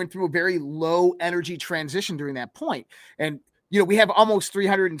Earth is going through a very low energy transition during that point. And, we have almost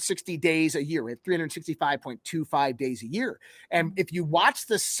 360 days a year. We have 365.25 days a year. And if you watch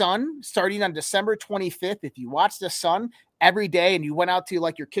the sun starting on December 25th, if you watch the sun every day and you went out to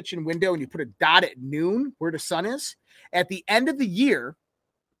like your kitchen window and you put a dot at noon where the sun is, at the end of the year,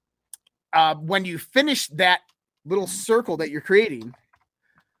 when you finish that little circle that you're creating,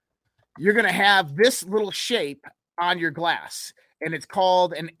 you're going to have this little shape on your glass, and it's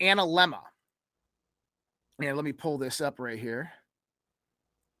called an analemma. Yeah, let me pull this up right here.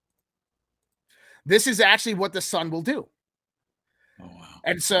 This is actually what the sun will do. Oh, wow.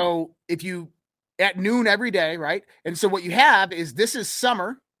 And so if you at noon every day, right? And so what you have is this is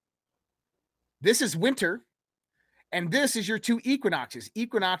summer, this is winter, and this is your two equinoxes.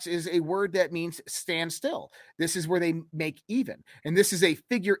 Equinox is a word that means stand still. This is where they make even. And this is a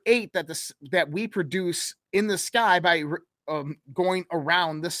figure 8 that we produce in the sky by going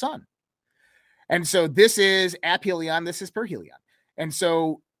around the sun. And so this is aphelion, this is perihelion. And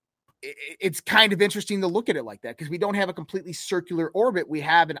so it's kind of interesting to look at it like that because we don't have a completely circular orbit. We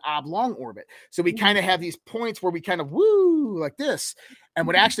have an oblong orbit. So we kind of have these points where we kind of woo like this. And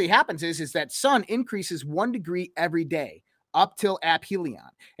what actually happens is that sun increases 1 degree every day up till aphelion.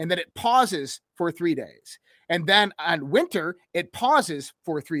 And then it pauses for 3 days. And then on winter, it pauses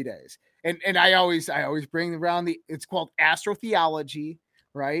for 3 days. And I always bring around it's called astrotheology,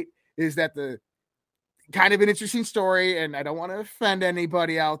 right? Is that the kind of an interesting story, and I don't want to offend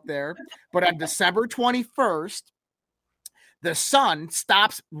anybody out there, but on December 21st, the sun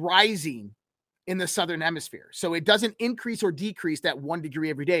stops rising in the southern hemisphere. So it doesn't increase or decrease that 1 degree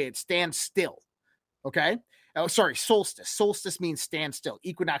every day. It stands still. Okay. Oh, sorry. Solstice. Solstice means stand still.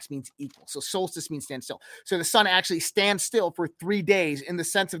 Equinox means equal. So solstice means stand still. So the sun actually stands still for 3 days in the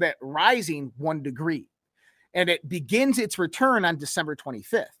sense of that rising 1 degree. And it begins its return on December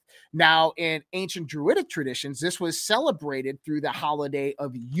 25th. Now, in ancient Druidic traditions, this was celebrated through the holiday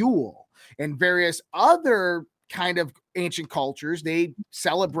of Yule. And various other kind of ancient cultures, they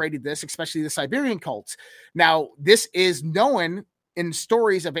celebrated this, especially the Siberian cults. Now, this is known in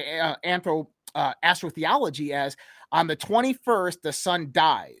stories of astrotheology as on the 21st, the sun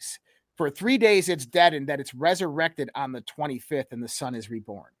dies. For 3 days, it's dead, and that it's resurrected on the 25th, and the sun is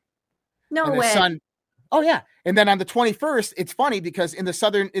reborn. No way. Oh yeah. And then on the 21st, it's funny because in the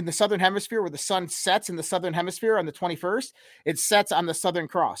southern hemisphere where the sun sets in the southern hemisphere on the 21st, it sets on the Southern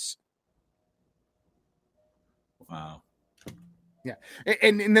Cross. Wow. Yeah.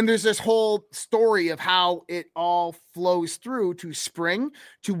 And then there's this whole story of how it all flows through to spring,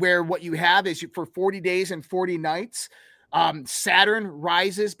 to where what you have is for 40 days and 40 nights, Saturn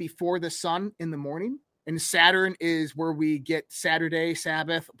rises before the sun in the morning. And Saturn is where we get Saturday,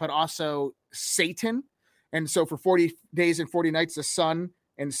 Sabbath, but also Satan. And so for 40 days and 40 nights, the sun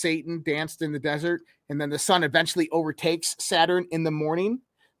and Satan danced in the desert. And then the sun eventually overtakes Saturn in the morning,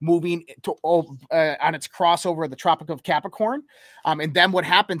 moving to on its crossover of the Tropic of Capricorn. And then what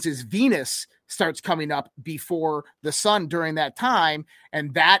happens is Venus starts coming up before the sun during that time.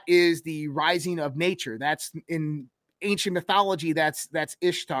 And that is the rising of nature. That's in ancient mythology. That's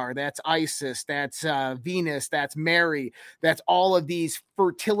Ishtar, that's Isis, that's Venus, that's Mary, that's all of these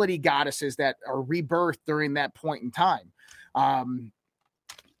fertility goddesses that are rebirthed during that point in time. I've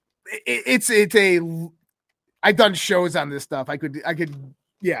done shows on this stuff. I could,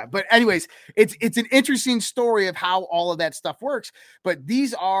 yeah. But anyways, it's an interesting story of how all of that stuff works. But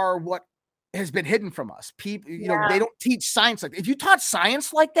these are what has been hidden from us. People, you know, they don't teach science like that. If you taught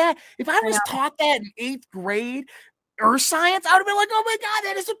science like that, if I was taught that in 8th grade, earth science, I would have been like, oh my God,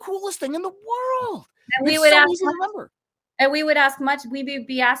 that is the coolest thing in the world. And we would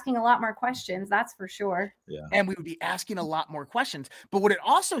be asking a lot more questions. That's for sure. Yeah. And we would be asking a lot more questions. But what it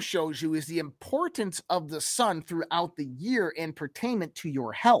also shows you is the importance of the sun throughout the year in pertainment to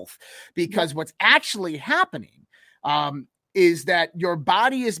your health, because what's actually happening is that your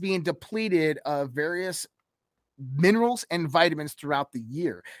body is being depleted of various minerals and vitamins throughout the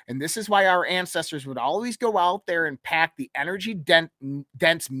year. And this is why our ancestors would always go out there and pack the energy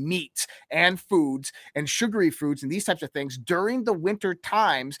dense meats and foods and sugary foods and these types of things during the winter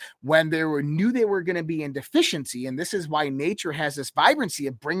times when they knew they were going to be in deficiency. And this is why nature has this vibrancy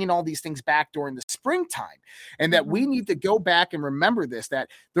of bringing all these things back during the springtime. And that we need to go back and remember this, that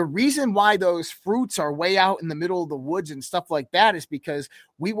the reason why those fruits are way out in the middle of the woods and stuff like that is because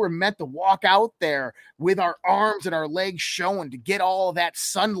We were meant to walk out there with our arms and our legs showing to get all of that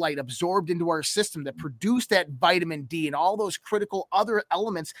sunlight absorbed into our system, to produce that vitamin D and all those critical other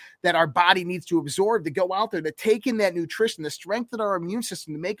elements that our body needs to absorb, to go out there, to take in that nutrition, to strengthen our immune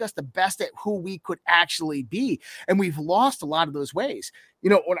system, to make us the best at who we could actually be. And we've lost a lot of those ways.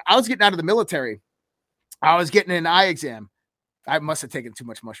 You know, when I was getting out of the military, I was getting an eye exam. I must have taken too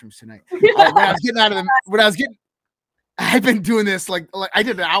much mushrooms tonight. I've been doing this like I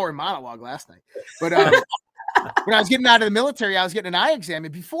did an hour monologue last night. But when I was getting out of the military, I was getting an eye exam.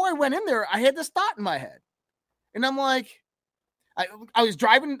 And before I went in there, I had this thought in my head. And I'm like, I was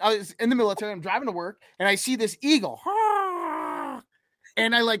in the military, I'm driving to work, and I see this eagle.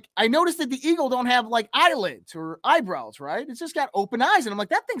 And I noticed that the eagle don't have like eyelids or eyebrows, right? It's just got open eyes. And I'm like,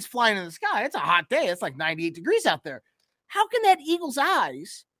 that thing's flying in the sky. It's a hot day. It's like 98 degrees out there. How can that eagle's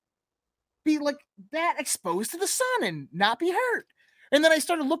eyes be like that exposed to the sun and not be hurt? And then I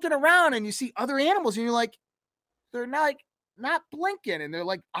started looking around, and you see other animals, and you're like, they're not blinking, and they're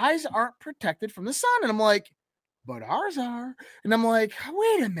like, eyes aren't protected from the sun. And I'm like, but ours are. And I'm like,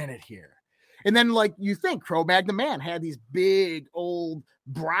 wait a minute here. And then you think Cro-Magnon man had these big old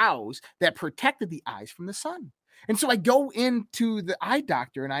brows that protected the eyes from the sun. And so I go into the eye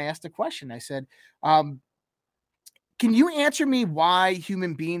doctor and I asked a question. I said, can you answer me why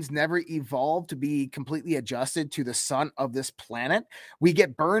human beings never evolved to be completely adjusted to the sun of this planet? We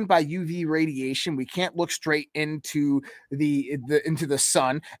get burned by UV radiation. We can't look straight into the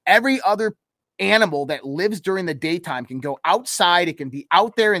sun. Every other animal that lives during the daytime can go outside. It can be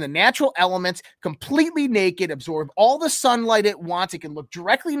out there in the natural elements, completely naked, absorb all the sunlight it wants. It can look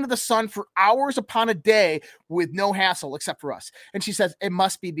directly into the sun for hours upon a day with no hassle except for us. And she says, it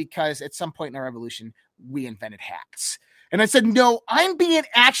must be because at some point in our evolution, we invented hats. And I said, no, I'm being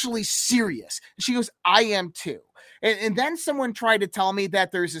actually serious. And she goes, I am too. And then someone tried to tell me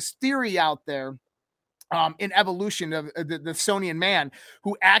that there's this theory out there in evolution of the Smithsonian man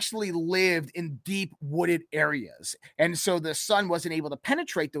who actually lived in deep wooded areas. And so the sun wasn't able to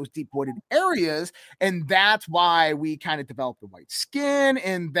penetrate those deep wooded areas. And that's why we kind of developed the white skin.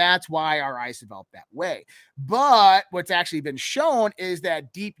 And that's why our eyes developed that way. But what's actually been shown is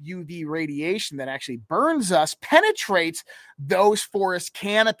that deep UV radiation that actually burns us penetrates those forest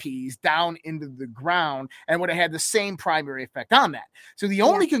canopies down into the ground and would have had the same primary effect on that. So the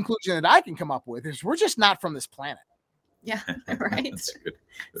only conclusion that I can come up with is we're just not from this planet. Yeah, right. It's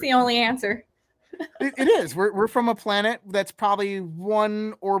the only answer. It is. We're from a planet that's probably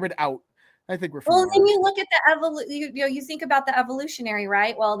one orbit out. I think we're from. Well, then you look at the evolution. You think about the evolutionary,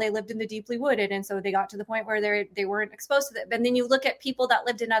 right? Well, they lived in the deeply wooded, and so they got to the point where they weren't exposed to it. But then you look at people that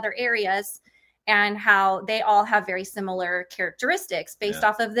lived in other areas and how they all have very similar characteristics based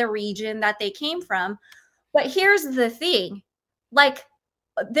off of the region that they came from. But here's the thing,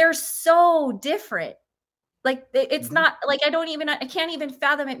 they're so different. It's not I can't even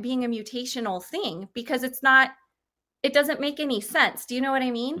fathom it being a mutational thing because it doesn't make any sense. Do you know what I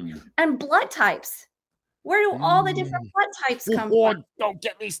mean? And blood types. Where do all the different blood types come from? Don't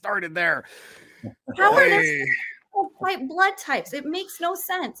get me started there. How are there blood types? It makes no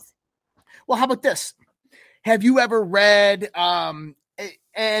sense. Well, how about this? Have you ever read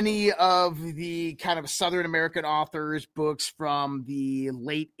any of the kind of Southern American authors' books from the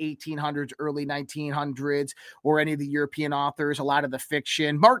late 1800s, early 1900s, or any of the European authors, a lot of the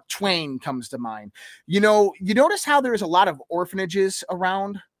fiction? Mark Twain comes to mind. You notice how there's a lot of orphanages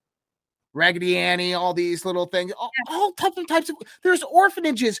around? Raggedy Annie, all these little things, all types of, there's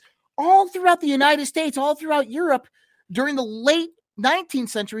orphanages all throughout the United States, all throughout Europe during the late 19th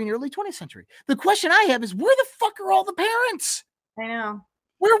century and early 20th century. The question I have is, where the fuck are all the parents? I know.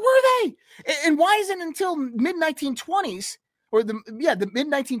 Where were they? And why isn't it until mid-1920s or the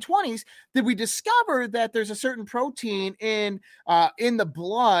mid-1920s did we discover that there's a certain protein in the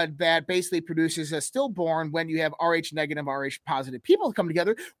blood that basically produces a stillborn when you have Rh negative, Rh positive people come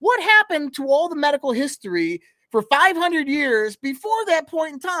together? What happened to all the medical history for 500 years before that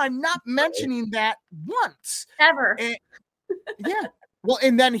point in time, not mentioning that once? Ever. Yeah. Well,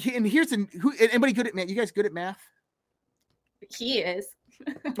 and here's anybody good at math? You guys good at math? He is.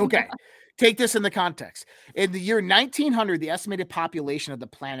 Okay. Take this in the context. In the year 1900, the estimated population of the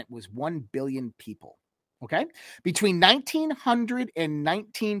planet was 1 billion people. Okay. Between 1900 and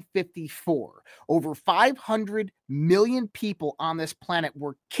 1954, over 500 million people on this planet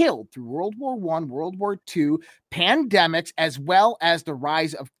were killed through World War I, World War II, pandemics, as well as the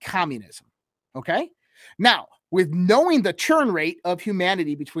rise of communism. Okay. Now, with knowing the churn rate of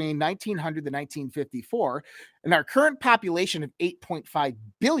humanity between 1900 and 1954 and our current population of 8.5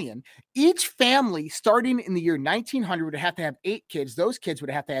 billion, each family starting in the year 1900 would have to have 8 kids. Those kids would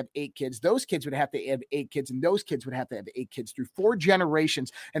have to have 8 kids. Those kids would have to have 8 kids. And those kids would have to have 8 kids through 4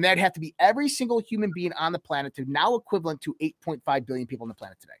 generations. And that'd have to be every single human being on the planet, to now equivalent to 8.5 billion people on the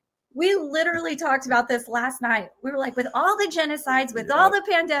planet today. We literally talked about this last night. We were like, with all the genocides, with all the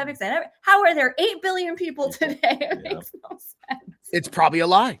pandemics, and how are there 8 billion people today? It makes no sense. It's probably a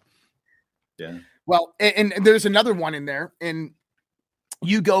lie. Yeah. Well, and there's another one in there, and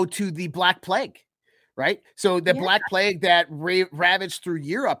you go to the Black Plague, right? So the Black Plague that ravaged through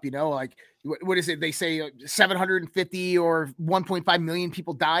Europe, like, what is it? They say 750 or 1.5 million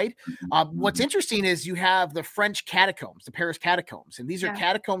people died. What's interesting is you have the French catacombs, the Paris catacombs, and these are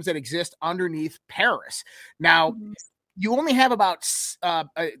catacombs that exist underneath Paris. Now, you only have about 6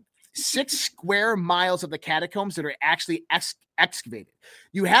 square miles of the catacombs that are actually excavated.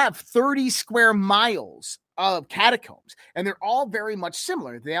 You have 30 square miles of catacombs, and they're all very much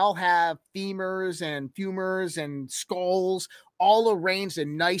similar. They all have femurs and skulls, all arranged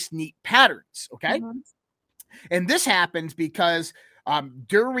in nice, neat patterns. Okay. And this happens because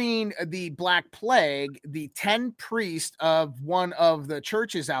during the Black Plague, the 10 priests of one of the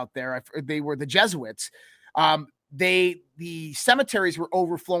churches out there, they were the Jesuits, the cemeteries were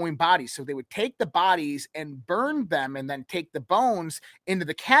overflowing bodies. So they would take the bodies and burn them, and then take the bones into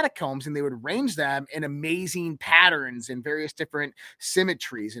the catacombs, and they would arrange them in amazing patterns and various different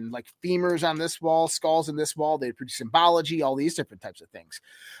symmetries, and like femurs on this wall, skulls on this wall. They'd produce symbology, all these different types of things.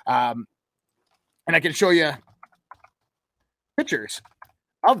 And I can show you pictures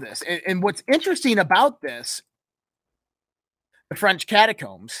of this. And what's interesting about this, the French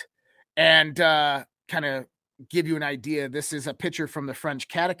catacombs, and kind of give you an idea. This is a picture from the French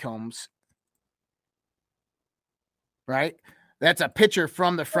catacombs, right? That's a picture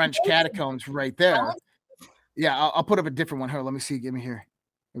from the French catacombs right there. Yeah, I'll put up a different one here. Let me see. Give me here.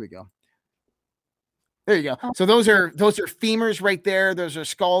 Here we go. There you go. So those are femurs right there. Those are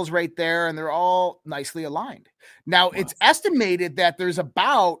skulls right there, and they're all nicely aligned. Now, it's estimated that there's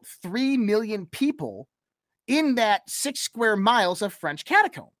about 3 million people in that 6 square miles of French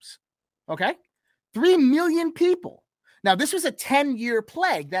catacombs. Okay? 3 million people. Now, this was a 10-year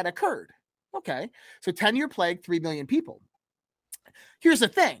plague that occurred. Okay. So 10-year plague, 3 million people. Here's the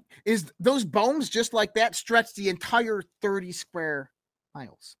thing, is those bones just like that stretch the entire 30 square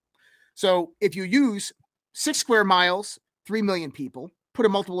miles. So if you use 6 square miles, 3 million people, put a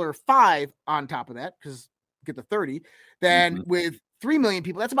multiplier of 5 on top of that, because get the 30, then with 3 million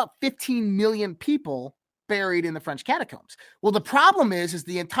people, that's about 15 million people buried in the French catacombs. Well, the problem is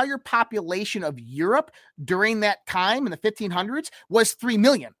the entire population of Europe during that time in the 1500s was 3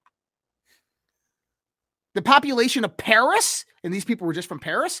 million. The population of Paris, and these people were just from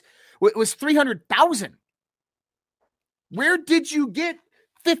Paris, was 300,000. Where did you get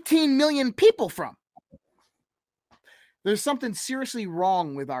 15 million people from? There's something seriously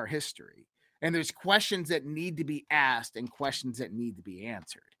wrong with our history, and there's questions that need to be asked and questions that need to be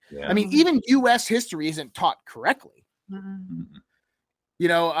answered. Yeah. I mean, even U.S. history isn't taught correctly.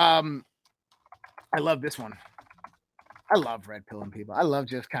 I love this one. I love red pilling people. I love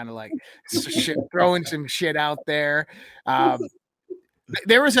just kind of like throwing some shit out there.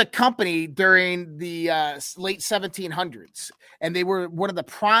 There was a company during the late 1700s, and they were one of the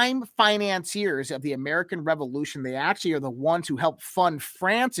prime financiers of the American Revolution. They actually are the ones who helped fund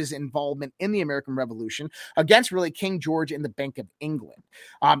France's involvement in the American Revolution against really King George and the Bank of England.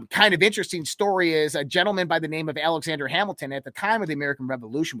 Kind of interesting story is a gentleman by the name of Alexander Hamilton at the time of the American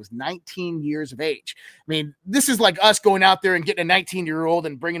Revolution was 19 years of age. I mean, this is like us going out there and getting a 19-year-old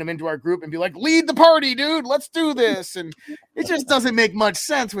and bringing him into our group and be like, lead the party, dude, let's do this. And it just doesn't make much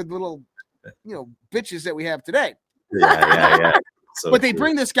sense with little, bitches that we have today. Yeah. So but they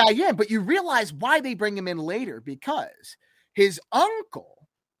bring this guy in, but you realize why they bring him in later, because his uncle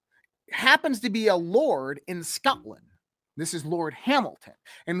happens to be a lord in Scotland. This is Lord Hamilton.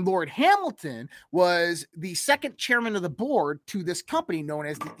 And Lord Hamilton was the second chairman of the board to this company known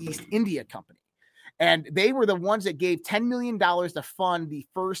as the East India Company. And they were the ones that gave $10 million to fund the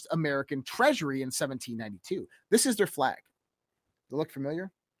first American treasury in 1792. This is their flag. Does it look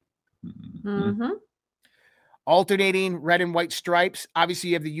familiar? Mm-hmm. Alternating red and white stripes.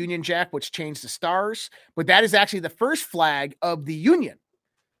 Obviously, you have the Union Jack, which changed the stars, but that is actually the first flag of the Union.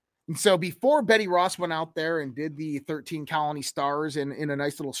 And so before Betty Ross went out there and did the 13 colony stars in a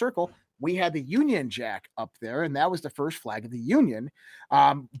nice little circle, we had the Union Jack up there, and that was the first flag of the Union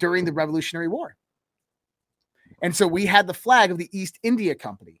during the Revolutionary War. And so we had the flag of the East India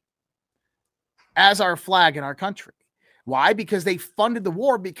Company. as our flag in our country. Why? Because they funded the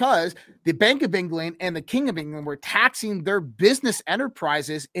war, because the Bank of England and the King of England were taxing their business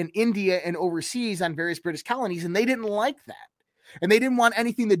enterprises in India and overseas on various British colonies, and they didn't like that. And they didn't want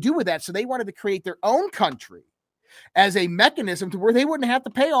anything to do with that. So they wanted to create their own country as a mechanism to where they wouldn't have to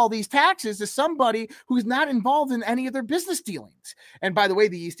pay all these taxes to somebody who's not involved in any of their business dealings. And by the way,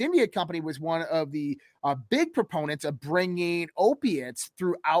 the East India Company was one of the big proponents of bringing opiates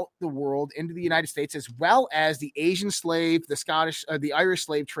throughout the world into the United States, as well as the Asian slave, the Scottish, the Irish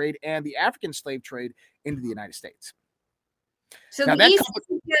slave trade, and the African slave trade into the United States. So now the East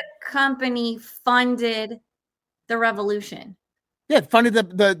India Company funded the revolution. Yeah, funded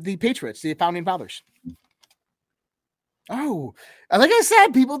the Patriots, the founding fathers. Oh, like I said,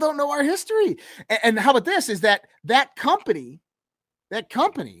 people don't know our history. And how about this? Is that company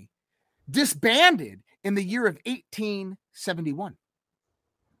disbanded in the year of 1871.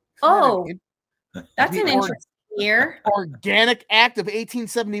 Oh, that's an interesting year. Organic Act of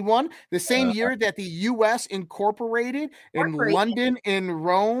 1871, the same year that the U.S. incorporated in London, in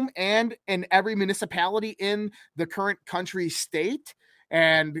Rome, and in every municipality in the current country state,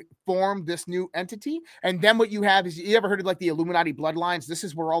 and formed this new entity. And then what you have is, you ever heard of like the Illuminati bloodlines? This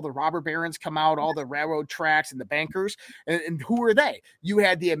is where all the robber barons come out, all the railroad tracks and the bankers. And who are they? You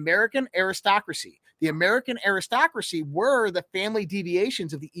had the American aristocracy. The American aristocracy were the family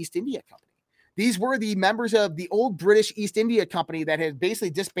deviations of the East India Company. These were the members of the old British East India Company that had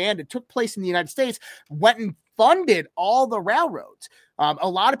basically disbanded, took place in the United States, went and funded all the railroads. A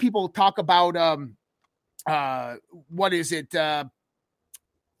lot of people talk about, what is it?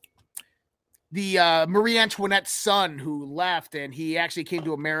 The Marie Antoinette's son who left, and he actually came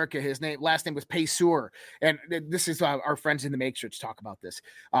to America. His last name was Payseur. And this is our friends in the Matrix talk about this.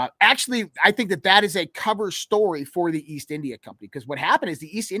 Actually, I think that is a cover story for the East India Company, because what happened is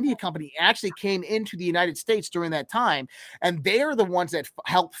the East India Company actually came into the United States during that time, and they are the ones that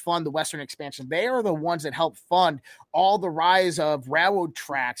helped fund the Western expansion. They are the ones that helped fund all the rise of railroad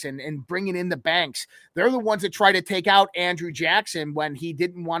tracks and bringing in the banks. They're the ones that tried to take out Andrew Jackson when he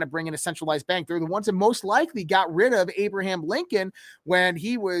didn't want to bring in a centralized bank. They're the ones that most likely got rid of Abraham Lincoln when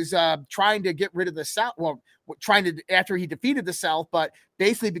he was trying to get rid of the South. Well, after he defeated the South, but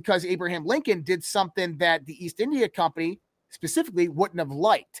basically because Abraham Lincoln did something that the East India Company specifically wouldn't have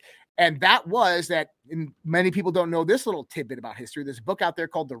liked. And that was that, and many people don't know this little tidbit about history. There's a book out there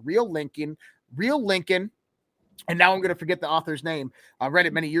called The Real Lincoln. And now I'm going to forget the author's name. I read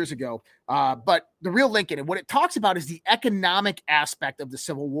it many years ago. But The Real Lincoln, and what it talks about is the economic aspect of the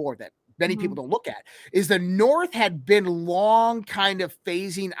Civil War that many people don't look at, is the North had been long kind of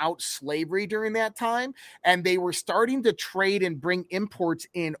phasing out slavery during that time, and they were starting to trade and bring imports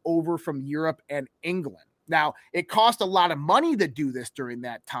in over from Europe and England. Now, it cost a lot of money to do this during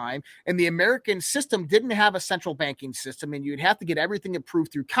that time, and the American system didn't have a central banking system, and you'd have to get everything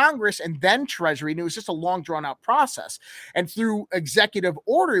approved through Congress and then Treasury, and it was just a long, drawn-out process. And through executive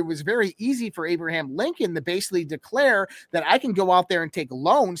order, it was very easy for Abraham Lincoln to basically declare that I can go out there and take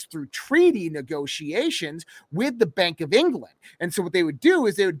loans through treaty negotiations with the Bank of England. And so what they would do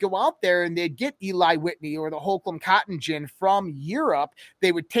is they would go out there and they'd get Eli Whitney or the Holcomb Cotton Gin from Europe.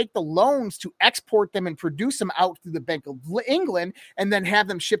 They would take the loans to export them and produce them out through the Bank of England and then have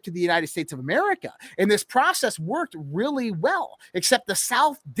them shipped to the United States of America. And this process worked really well, except the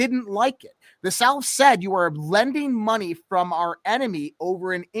South didn't like it. The South said, you are lending money from our enemy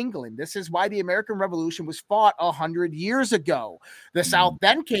over in England. This is why the American Revolution was fought 100 years ago. The South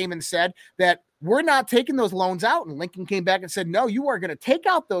then came and said that we're not taking those loans out. And Lincoln came back and said, no, you are going to take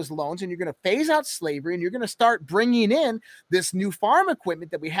out those loans and you're going to phase out slavery and you're going to start bringing in this new farm equipment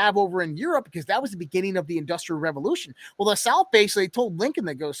that we have over in Europe, because that was the beginning of the Industrial Revolution. Well, the South basically told Lincoln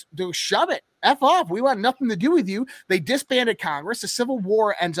to go shove it. F off. We want nothing to do with you. They disbanded Congress. The Civil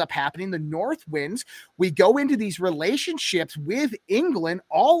War ends up happening. The North wins. We go into these relationships with England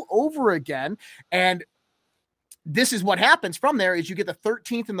all over again. And this is what happens from there is you get the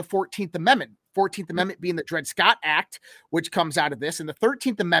 13th and the 14th Amendment. 14th Amendment being the Dred Scott Act, which comes out of this. And the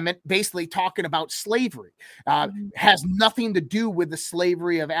 13th Amendment basically talking about slavery, has nothing to do with the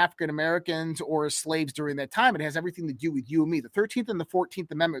slavery of African Americans or slaves during that time. It has everything to do with you and me. The 13th and the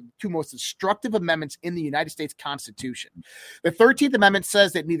 14th Amendment, two most destructive amendments in the United States Constitution. The 13th Amendment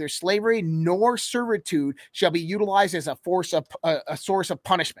says that neither slavery nor servitude shall be utilized as a source of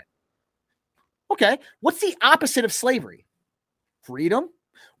punishment. Okay, what's the opposite of slavery? Freedom.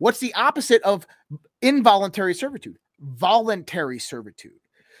 What's the opposite of involuntary servitude? Voluntary servitude.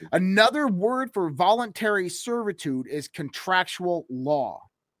 Another word for voluntary servitude is contractual law.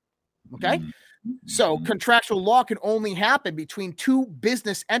 Okay? So contractual law can only happen between two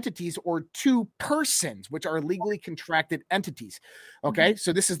business entities or two persons, which are legally contracted entities. Okay.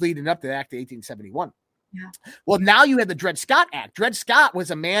 So this is leading up to the Act of 1871. Yeah. Well, now you have the Dred Scott Act. Dred Scott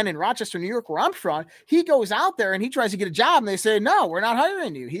was a man in Rochester, New York, where I'm from. He goes out there and he tries to get a job, and they say, no, we're not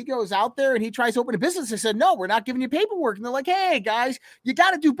hiring you. He goes out there and he tries to open a business. They said, no, we're not giving you paperwork. And they're like, hey, guys, you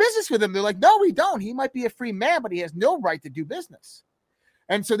got to do business with him. They're like, no, we don't. He might be a free man, but he has no right to do business.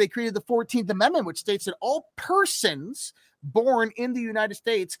 And so they created the 14th Amendment, which states that all persons born in the United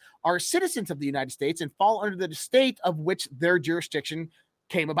States are citizens of the United States and fall under the state of which their jurisdiction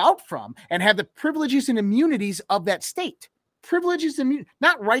came about from, and have the privileges and immunities of that state. Privileges and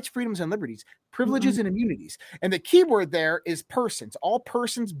not rights, freedoms, and liberties. Privileges and immunities. And the key word there is persons. All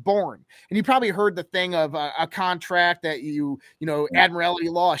persons born. And you probably heard the thing of a contract that you know, admiralty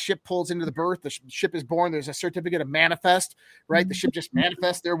law. A ship pulls into the berth. The ship is born. There's a certificate of manifest, right? The ship just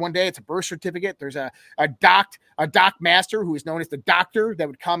manifests there one day. It's a birth certificate. There's a dock master who is known as the doctor that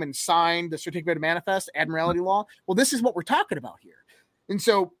would come and sign the certificate of manifest, admiralty law. Well, this is what we're talking about here. And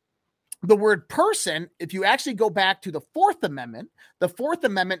so the word person, if you actually go back to the Fourth Amendment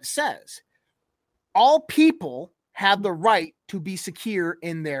says all people have the right to be secure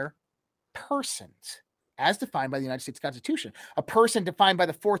in their persons, as defined by the United States Constitution. A person defined by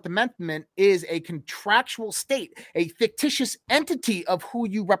the Fourth Amendment is a contractual state, a fictitious entity of who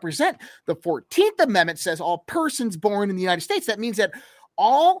you represent. The 14th Amendment says all persons born in the United States. That means that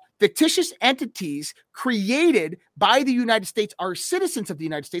all fictitious entities created by the United States are citizens of the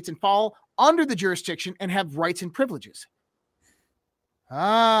United States and fall under the jurisdiction and have rights and privileges.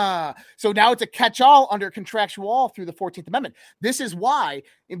 So now it's a catch-all under contractual law through the 14th Amendment. This is why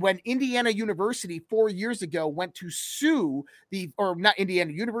when Indiana University 4 years ago went to sue not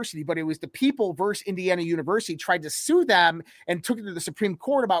Indiana University, but it was the people versus Indiana University, tried to sue them and took it to the Supreme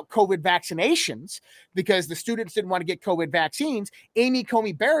Court about COVID vaccinations because the students didn't want to get COVID vaccines. Amy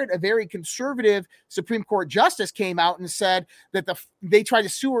Coney Barrett, a very conservative Supreme Court justice, came out and said that they tried to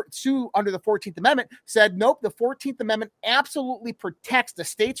sue under the 14th Amendment, said, nope, the 14th Amendment absolutely protects the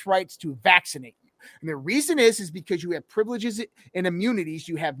state's rights to vaccinate you. And the reason is because you have privileges and immunities.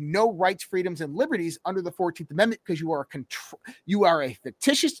 You have no rights, freedoms, and liberties under the 14th Amendment because you are a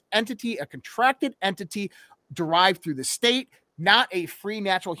fictitious entity, a contracted entity derived through the state, not a free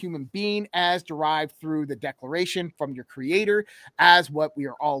natural human being as derived through the Declaration from your creator, as what we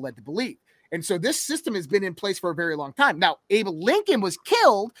are all led to believe. And so this system has been in place for a very long time. Now, Abe Lincoln was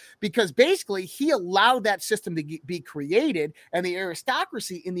killed because basically he allowed that system to be created, and the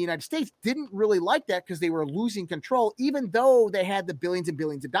aristocracy in the United States didn't really like that because they were losing control, even though they had the billions and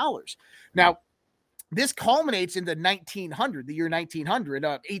billions of dollars. Now, this culminates in the year 1900,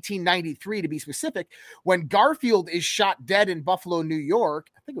 1893 to be specific, when Garfield is shot dead in Buffalo, New York.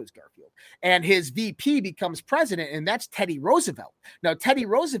 I think it was Garfield. And his VP becomes president, and that's Teddy Roosevelt. Now, Teddy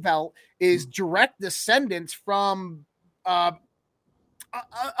Roosevelt is direct descendants from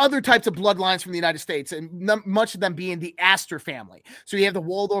other types of bloodlines from the United States, and much of them being the Astor family. So you have the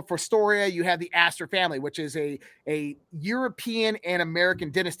Waldorf Astoria, you have the Astor family, which is a European and American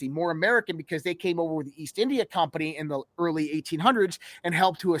dynasty, more American because they came over with the East India Company in the early 1800s and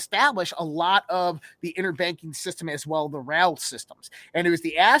helped to establish a lot of the interbanking system as well, the rail systems. And it was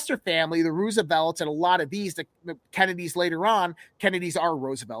the Astor family, the Roosevelts, and a lot of these, the Kennedys later on, Kennedys are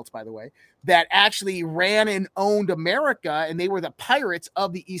Roosevelts, by the way, that actually ran and owned America, and they were the pirates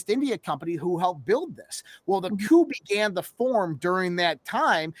of the East India Company who helped build this. Well, the coup began to form during that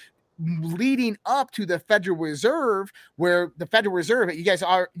time, leading up to the Federal Reserve, where the Federal Reserve,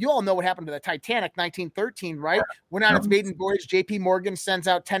 you all know what happened to the Titanic, 1913, right? Went on its maiden voyage. J.P. Morgan sends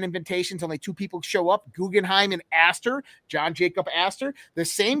out 10 invitations. Only 2 people show up, Guggenheim and Astor, John Jacob Astor, the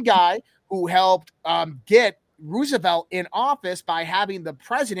same guy who helped get Roosevelt in office by having the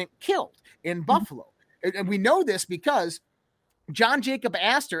president killed in Buffalo. And we know this because John Jacob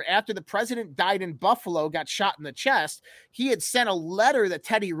Astor, after the president died in Buffalo, got shot in the chest, he had sent a letter to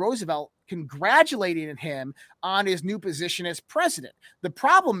Teddy Roosevelt congratulating him on his new position as president. The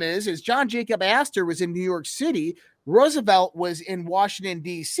problem is John Jacob Astor was in New York City. Roosevelt was in Washington,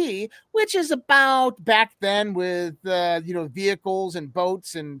 D.C., which is about back then with, vehicles and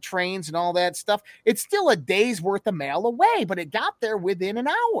boats and trains and all that stuff. It's still a day's worth of mail away, but it got there within an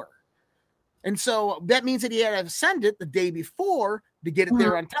hour. And so that means that he had to send it the day before to get it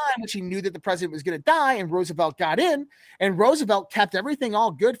there on time, which he knew that the president was going to die, and Roosevelt got in, and Roosevelt kept everything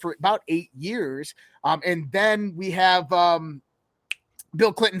all good for about 8 years. And then we have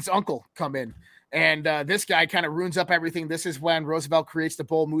Bill Clinton's uncle come in. And this guy kind of ruins up everything. This is when Roosevelt creates the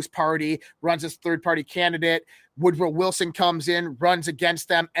Bull Moose Party, runs his third-party candidate, Woodrow Wilson comes in, runs against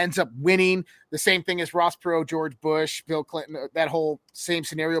them, ends up winning. The same thing as Ross Perot, George Bush, Bill Clinton, that whole same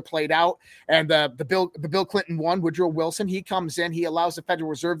scenario played out. And the Bill Clinton won. Woodrow Wilson, he comes in, he allows the Federal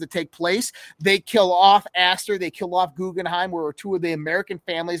Reserve to take place. They kill off Astor, they kill off Guggenheim, were two of the American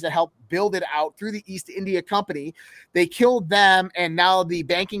families that helped build it out through the East India Company. They killed them, and now the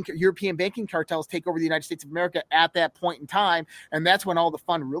European banking cartels take over the United States of America at that point in time. And that's when all the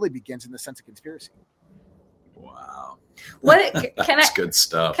fun really begins in the sense of conspiracy. Wow. That's good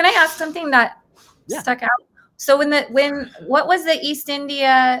stuff. Can I ask something that stuck out? So what was the East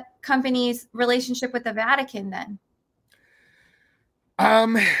India Company's relationship with the Vatican then?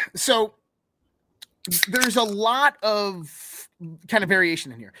 So there's a lot of kind of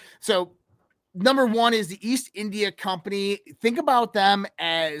variation in here. So number one is the East India Company. Think about them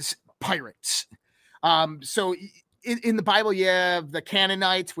as pirates. So in the Bible, you have the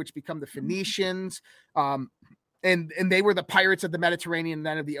Canaanites, which become the Phoenicians. And they were the pirates of the Mediterranean and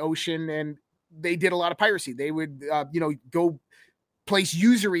then of the ocean. And they did a lot of piracy. They would, go place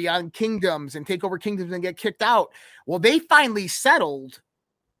usury on kingdoms and take over kingdoms and get kicked out. Well, they finally settled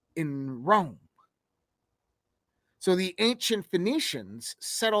in Rome. So the ancient Phoenicians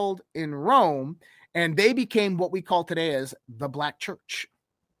settled in Rome, and they became what we call today as the Black Church.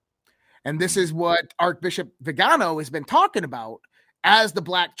 And this is what Archbishop Vigano has been talking about as the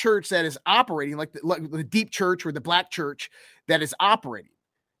Black Church that is operating, like the deep church or the Black Church that is operating.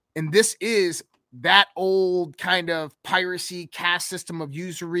 And this is that old kind of piracy caste system of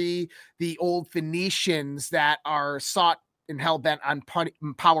usury, the old Phoenicians that are sought and hell-bent on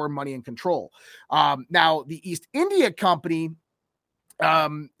power, money, and control. Now, the East India Company,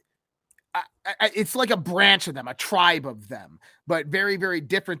 it's like a branch of them, a tribe of them, but very, very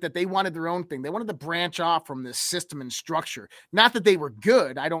different, that they wanted their own thing. They wanted to branch off from this system and structure. Not that they were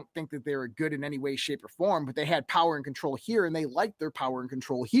good. I don't think that they were good in any way, shape, or form, but they had power and control here, and they liked their power and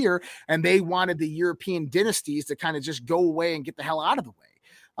control here, and they wanted the European dynasties to kind of just go away and get the hell out of the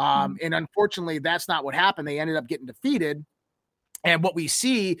way. And unfortunately, that's not what happened. They ended up getting defeated. And what we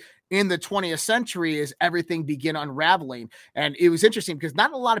see in the 20th century is everything begin unraveling. And it was interesting because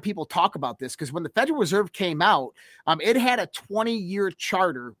not a lot of people talk about this, because when the Federal Reserve came out, it had a 20-year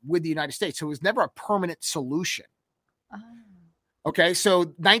charter with the United States. So it was never a permanent solution. Okay, so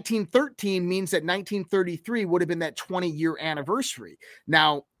 1913 means that 1933 would have been that 20-year anniversary.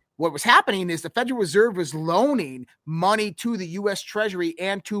 Now, what was happening is the Federal Reserve was loaning money to the U.S. Treasury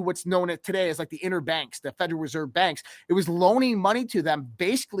and to what's known today as like the interbanks, the Federal Reserve banks. It was loaning money to them,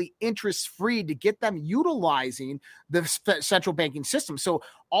 basically interest-free, to get them utilizing the central banking system. So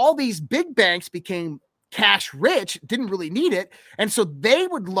all these big banks became cash rich, didn't really need it. And so they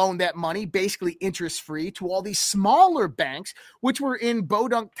would loan that money basically interest-free to all these smaller banks, which were in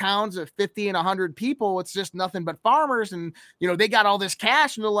bodunk towns of 50 and 100 people. It's just nothing but farmers. And, they got all this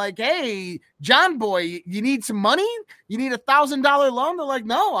cash, and they're like, hey, John boy, you need some money? You need $1,000 loan? They're like,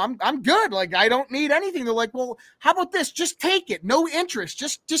 no, I'm good. Like, I don't need anything. They're like, well, how about this? Just take it. No interest.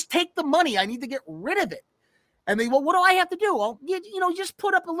 Just take the money. I need to get rid of it. And they, well, what do I have to do? Well, just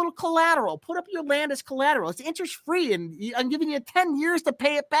put up a little collateral. Put up your land as collateral. It's interest-free, and I'm giving you 10 years to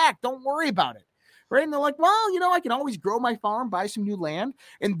pay it back. Don't worry about it. Right? And they're like, well, I can always grow my farm, buy some new land.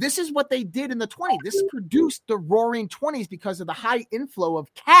 And this is what they did in the 20s. This produced the roaring 20s because of the high inflow of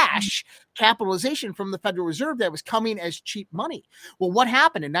cash capitalization from the Federal Reserve that was coming as cheap money. Well, what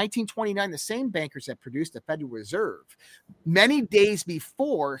happened in 1929? The same bankers that produced the Federal Reserve, many days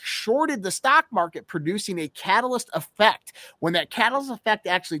before, shorted the stock market, producing a catalyst effect. When that catalyst effect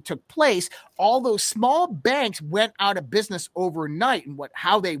actually took place, all those small banks went out of business overnight. And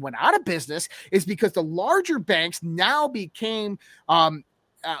how they went out of business is because the larger banks now became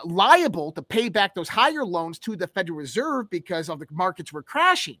liable to pay back those higher loans to the Federal Reserve because of the markets were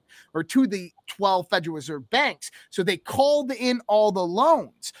crashing, or to the 12 Federal Reserve banks. So they called in all the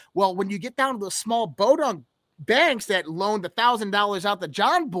loans. Well, when you get down to the small bodunk banks that loaned $1,000 out to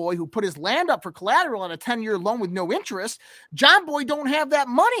John Boy, who put his land up for collateral on a 10-year loan with no interest, John Boy don't have that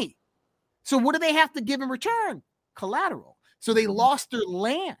money. So what do they have to give in return? Collateral. So they lost their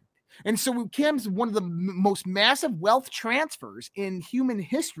land. And so it becomes one of the most massive wealth transfers in human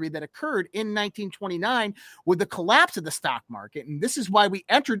history that occurred in 1929 with the collapse of the stock market. And this is why we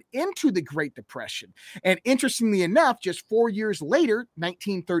entered into the Great Depression. And interestingly enough, just 4 years later,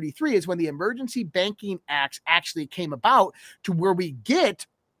 1933, is when the Emergency Banking Acts actually came about, to where we get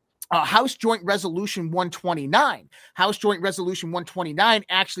House Joint Resolution 129. House Joint Resolution 129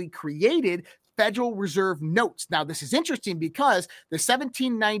 actually created Federal Reserve notes. Now, this is interesting because the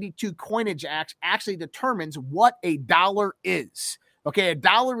 1792 Coinage Act actually determines what a dollar is. Okay,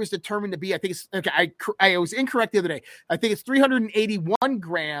 $1 is determined to be, I think it's, okay, I was incorrect the other day. I think it's 381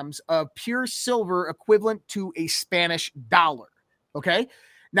 grams of pure silver equivalent to a Spanish dollar. Okay,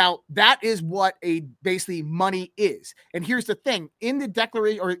 now that is what basically money is. And here's the thing: in the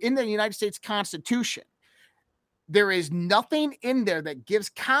Declaration, or in the United States Constitution, there is nothing in there that gives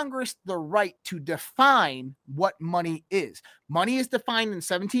Congress the right to define what money is. Money is defined in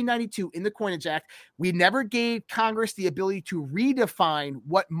 1792 in the Coinage Act. We never gave Congress the ability to redefine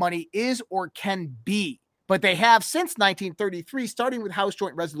what money is or can be. But they have since 1933, starting with House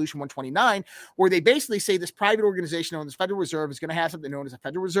Joint Resolution 129, where they basically say this private organization known as Federal Reserve is going to have something known as a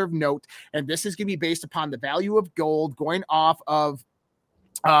Federal Reserve note. And this is going to be based upon the value of gold going off of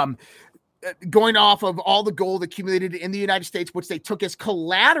all the gold accumulated in the United States, which they took as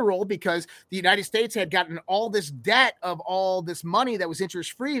collateral because the United States had gotten all this debt of all this money that was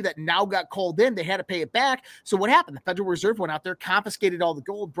interest-free that now got called in. They had to pay it back. So what happened? The Federal Reserve went out there, confiscated all the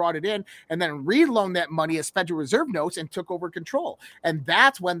gold, brought it in, and then reloaned that money as Federal Reserve notes and took over control. And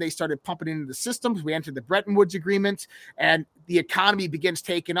that's when they started pumping into the systems. We entered the Bretton Woods agreements, and the economy begins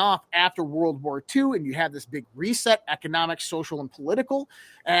taking off after World War II, and you have this big reset, economic, social, and political,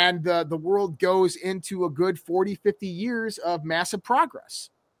 and the world goes into a good 40, 50 years of massive progress.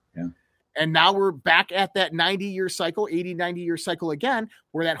 Yeah. And now we're back at that 90-year cycle, 80, 90-year cycle again,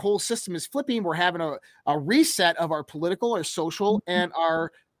 where that whole system is flipping. We're having a reset of our political, our social, and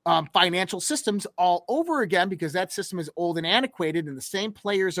our financial systems all over again, because that system is old and antiquated, and the same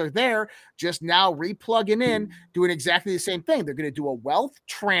players are there, just now replugging in, doing exactly the same thing. They're going to do a wealth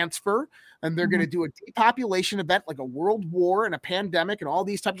transfer, and they're going to do a depopulation event like a world war and a pandemic and all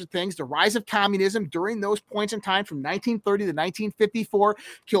these types of things. The rise of communism during those points in time from 1930 to 1954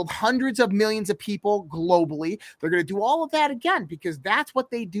 killed hundreds of millions of people globally. They're going to do all of that again because that's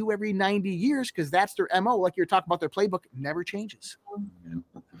what they do every 90 years, because that's their MO. Like you're talking about, their playbook never changes. Yeah,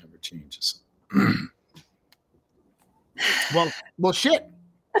 never changes. Well, shit.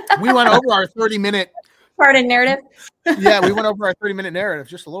 We went over our 30-minute part of narrative. Yeah, we went over our 30-minute narrative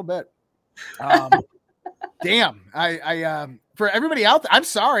just a little bit. Damn, I for everybody out there, I'm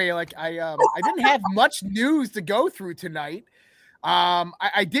sorry. Like I didn't have much news to go through tonight.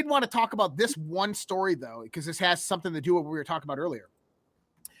 I did want to talk about this one story though, because this has something to do with what we were talking about earlier.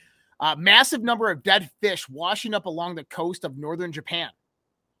 Massive number of dead fish washing up along the coast of northern Japan.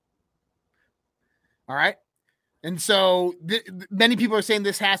 All right. And so many people are saying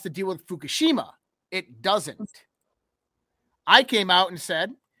this has to deal with Fukushima. It doesn't. I came out and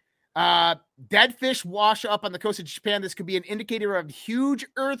said, dead fish wash up on the coast of Japan. This could be an indicator of huge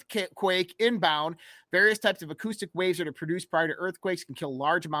earthquake inbound. Various types of acoustic waves that are produced prior to earthquakes can kill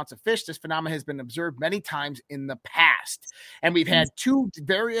large amounts of fish. This phenomenon has been observed many times in the past. And we've had two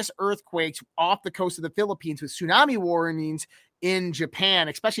various earthquakes off the coast of the Philippines with tsunami warnings in Japan,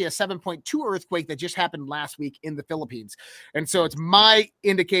 especially a 7.2 earthquake that just happened last week in the Philippines. And so it's my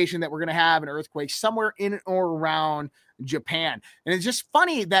indication that we're going to have an earthquake somewhere in or around Japan. And it's just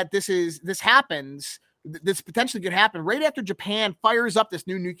funny that this happens. This potentially could happen right after Japan fires up this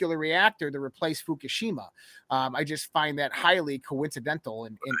new nuclear reactor to replace Fukushima. I just find that highly coincidental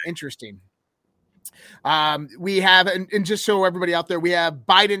and interesting. We have, and just so everybody out there, we have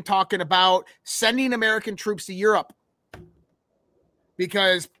Biden talking about sending American troops to Europe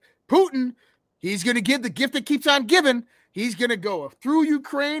because Putin, he's going to give the gift that keeps on giving. He's going to go through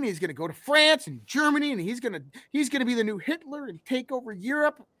Ukraine. He's going to go to France and Germany, and he's going to be the new Hitler and take over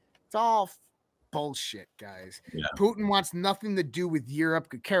Europe. It's all bullshit, guys. Yeah. Putin wants nothing to do with Europe,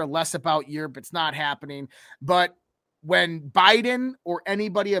 could care less about Europe. It's not happening. But when Biden or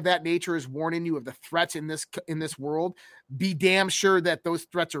anybody of that nature is warning you of the threats in this world, be damn sure that those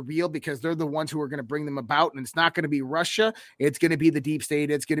threats are real, because they're the ones who are going to bring them about. And it's not going to be Russia. It's going to be the deep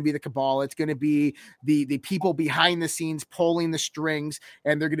state. It's going to be the cabal. It's going to be the people behind the scenes pulling the strings,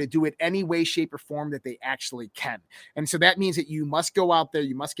 and they're going to do it any way, shape, or form that they actually can. And so that means that you must go out there.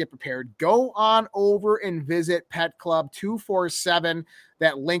 You must get prepared. Go on over and visit Pet Club 247.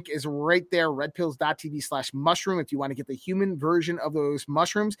 That link is right there, redpills.tv/mushroom. If you want to get the human version of those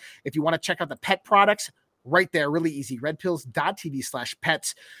mushrooms, if you want to check out the pet products, right there, really easy,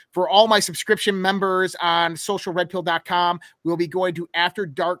 redpills.tv/pets. For all my subscription members on socialredpill.com, we'll be going to After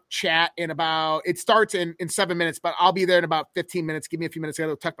Dark chat it starts in 7 minutes, but I'll be there in about 15 minutes. Give me a few minutes. I got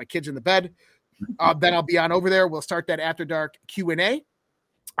to tuck my kids in the bed. Then I'll be on over there. We'll start that After Dark Q&A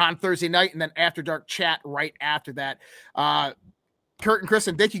on Thursday night, and then After Dark chat right after that. Kurt and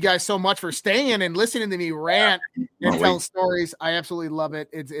Kristen, thank you guys so much for staying and listening to me rant and tell stories. I absolutely love it.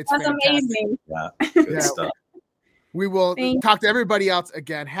 It's That's amazing. Yeah, good stuff. We will talk to everybody else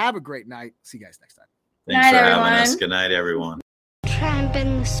again. Have a great night. See you guys next time. Thanks for having us. Good night, everyone. try and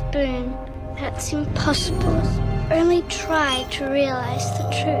bend the spoon. That's impossible. Only try to realize the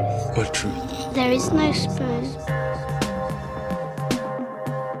truth. What truth? There is no spoon.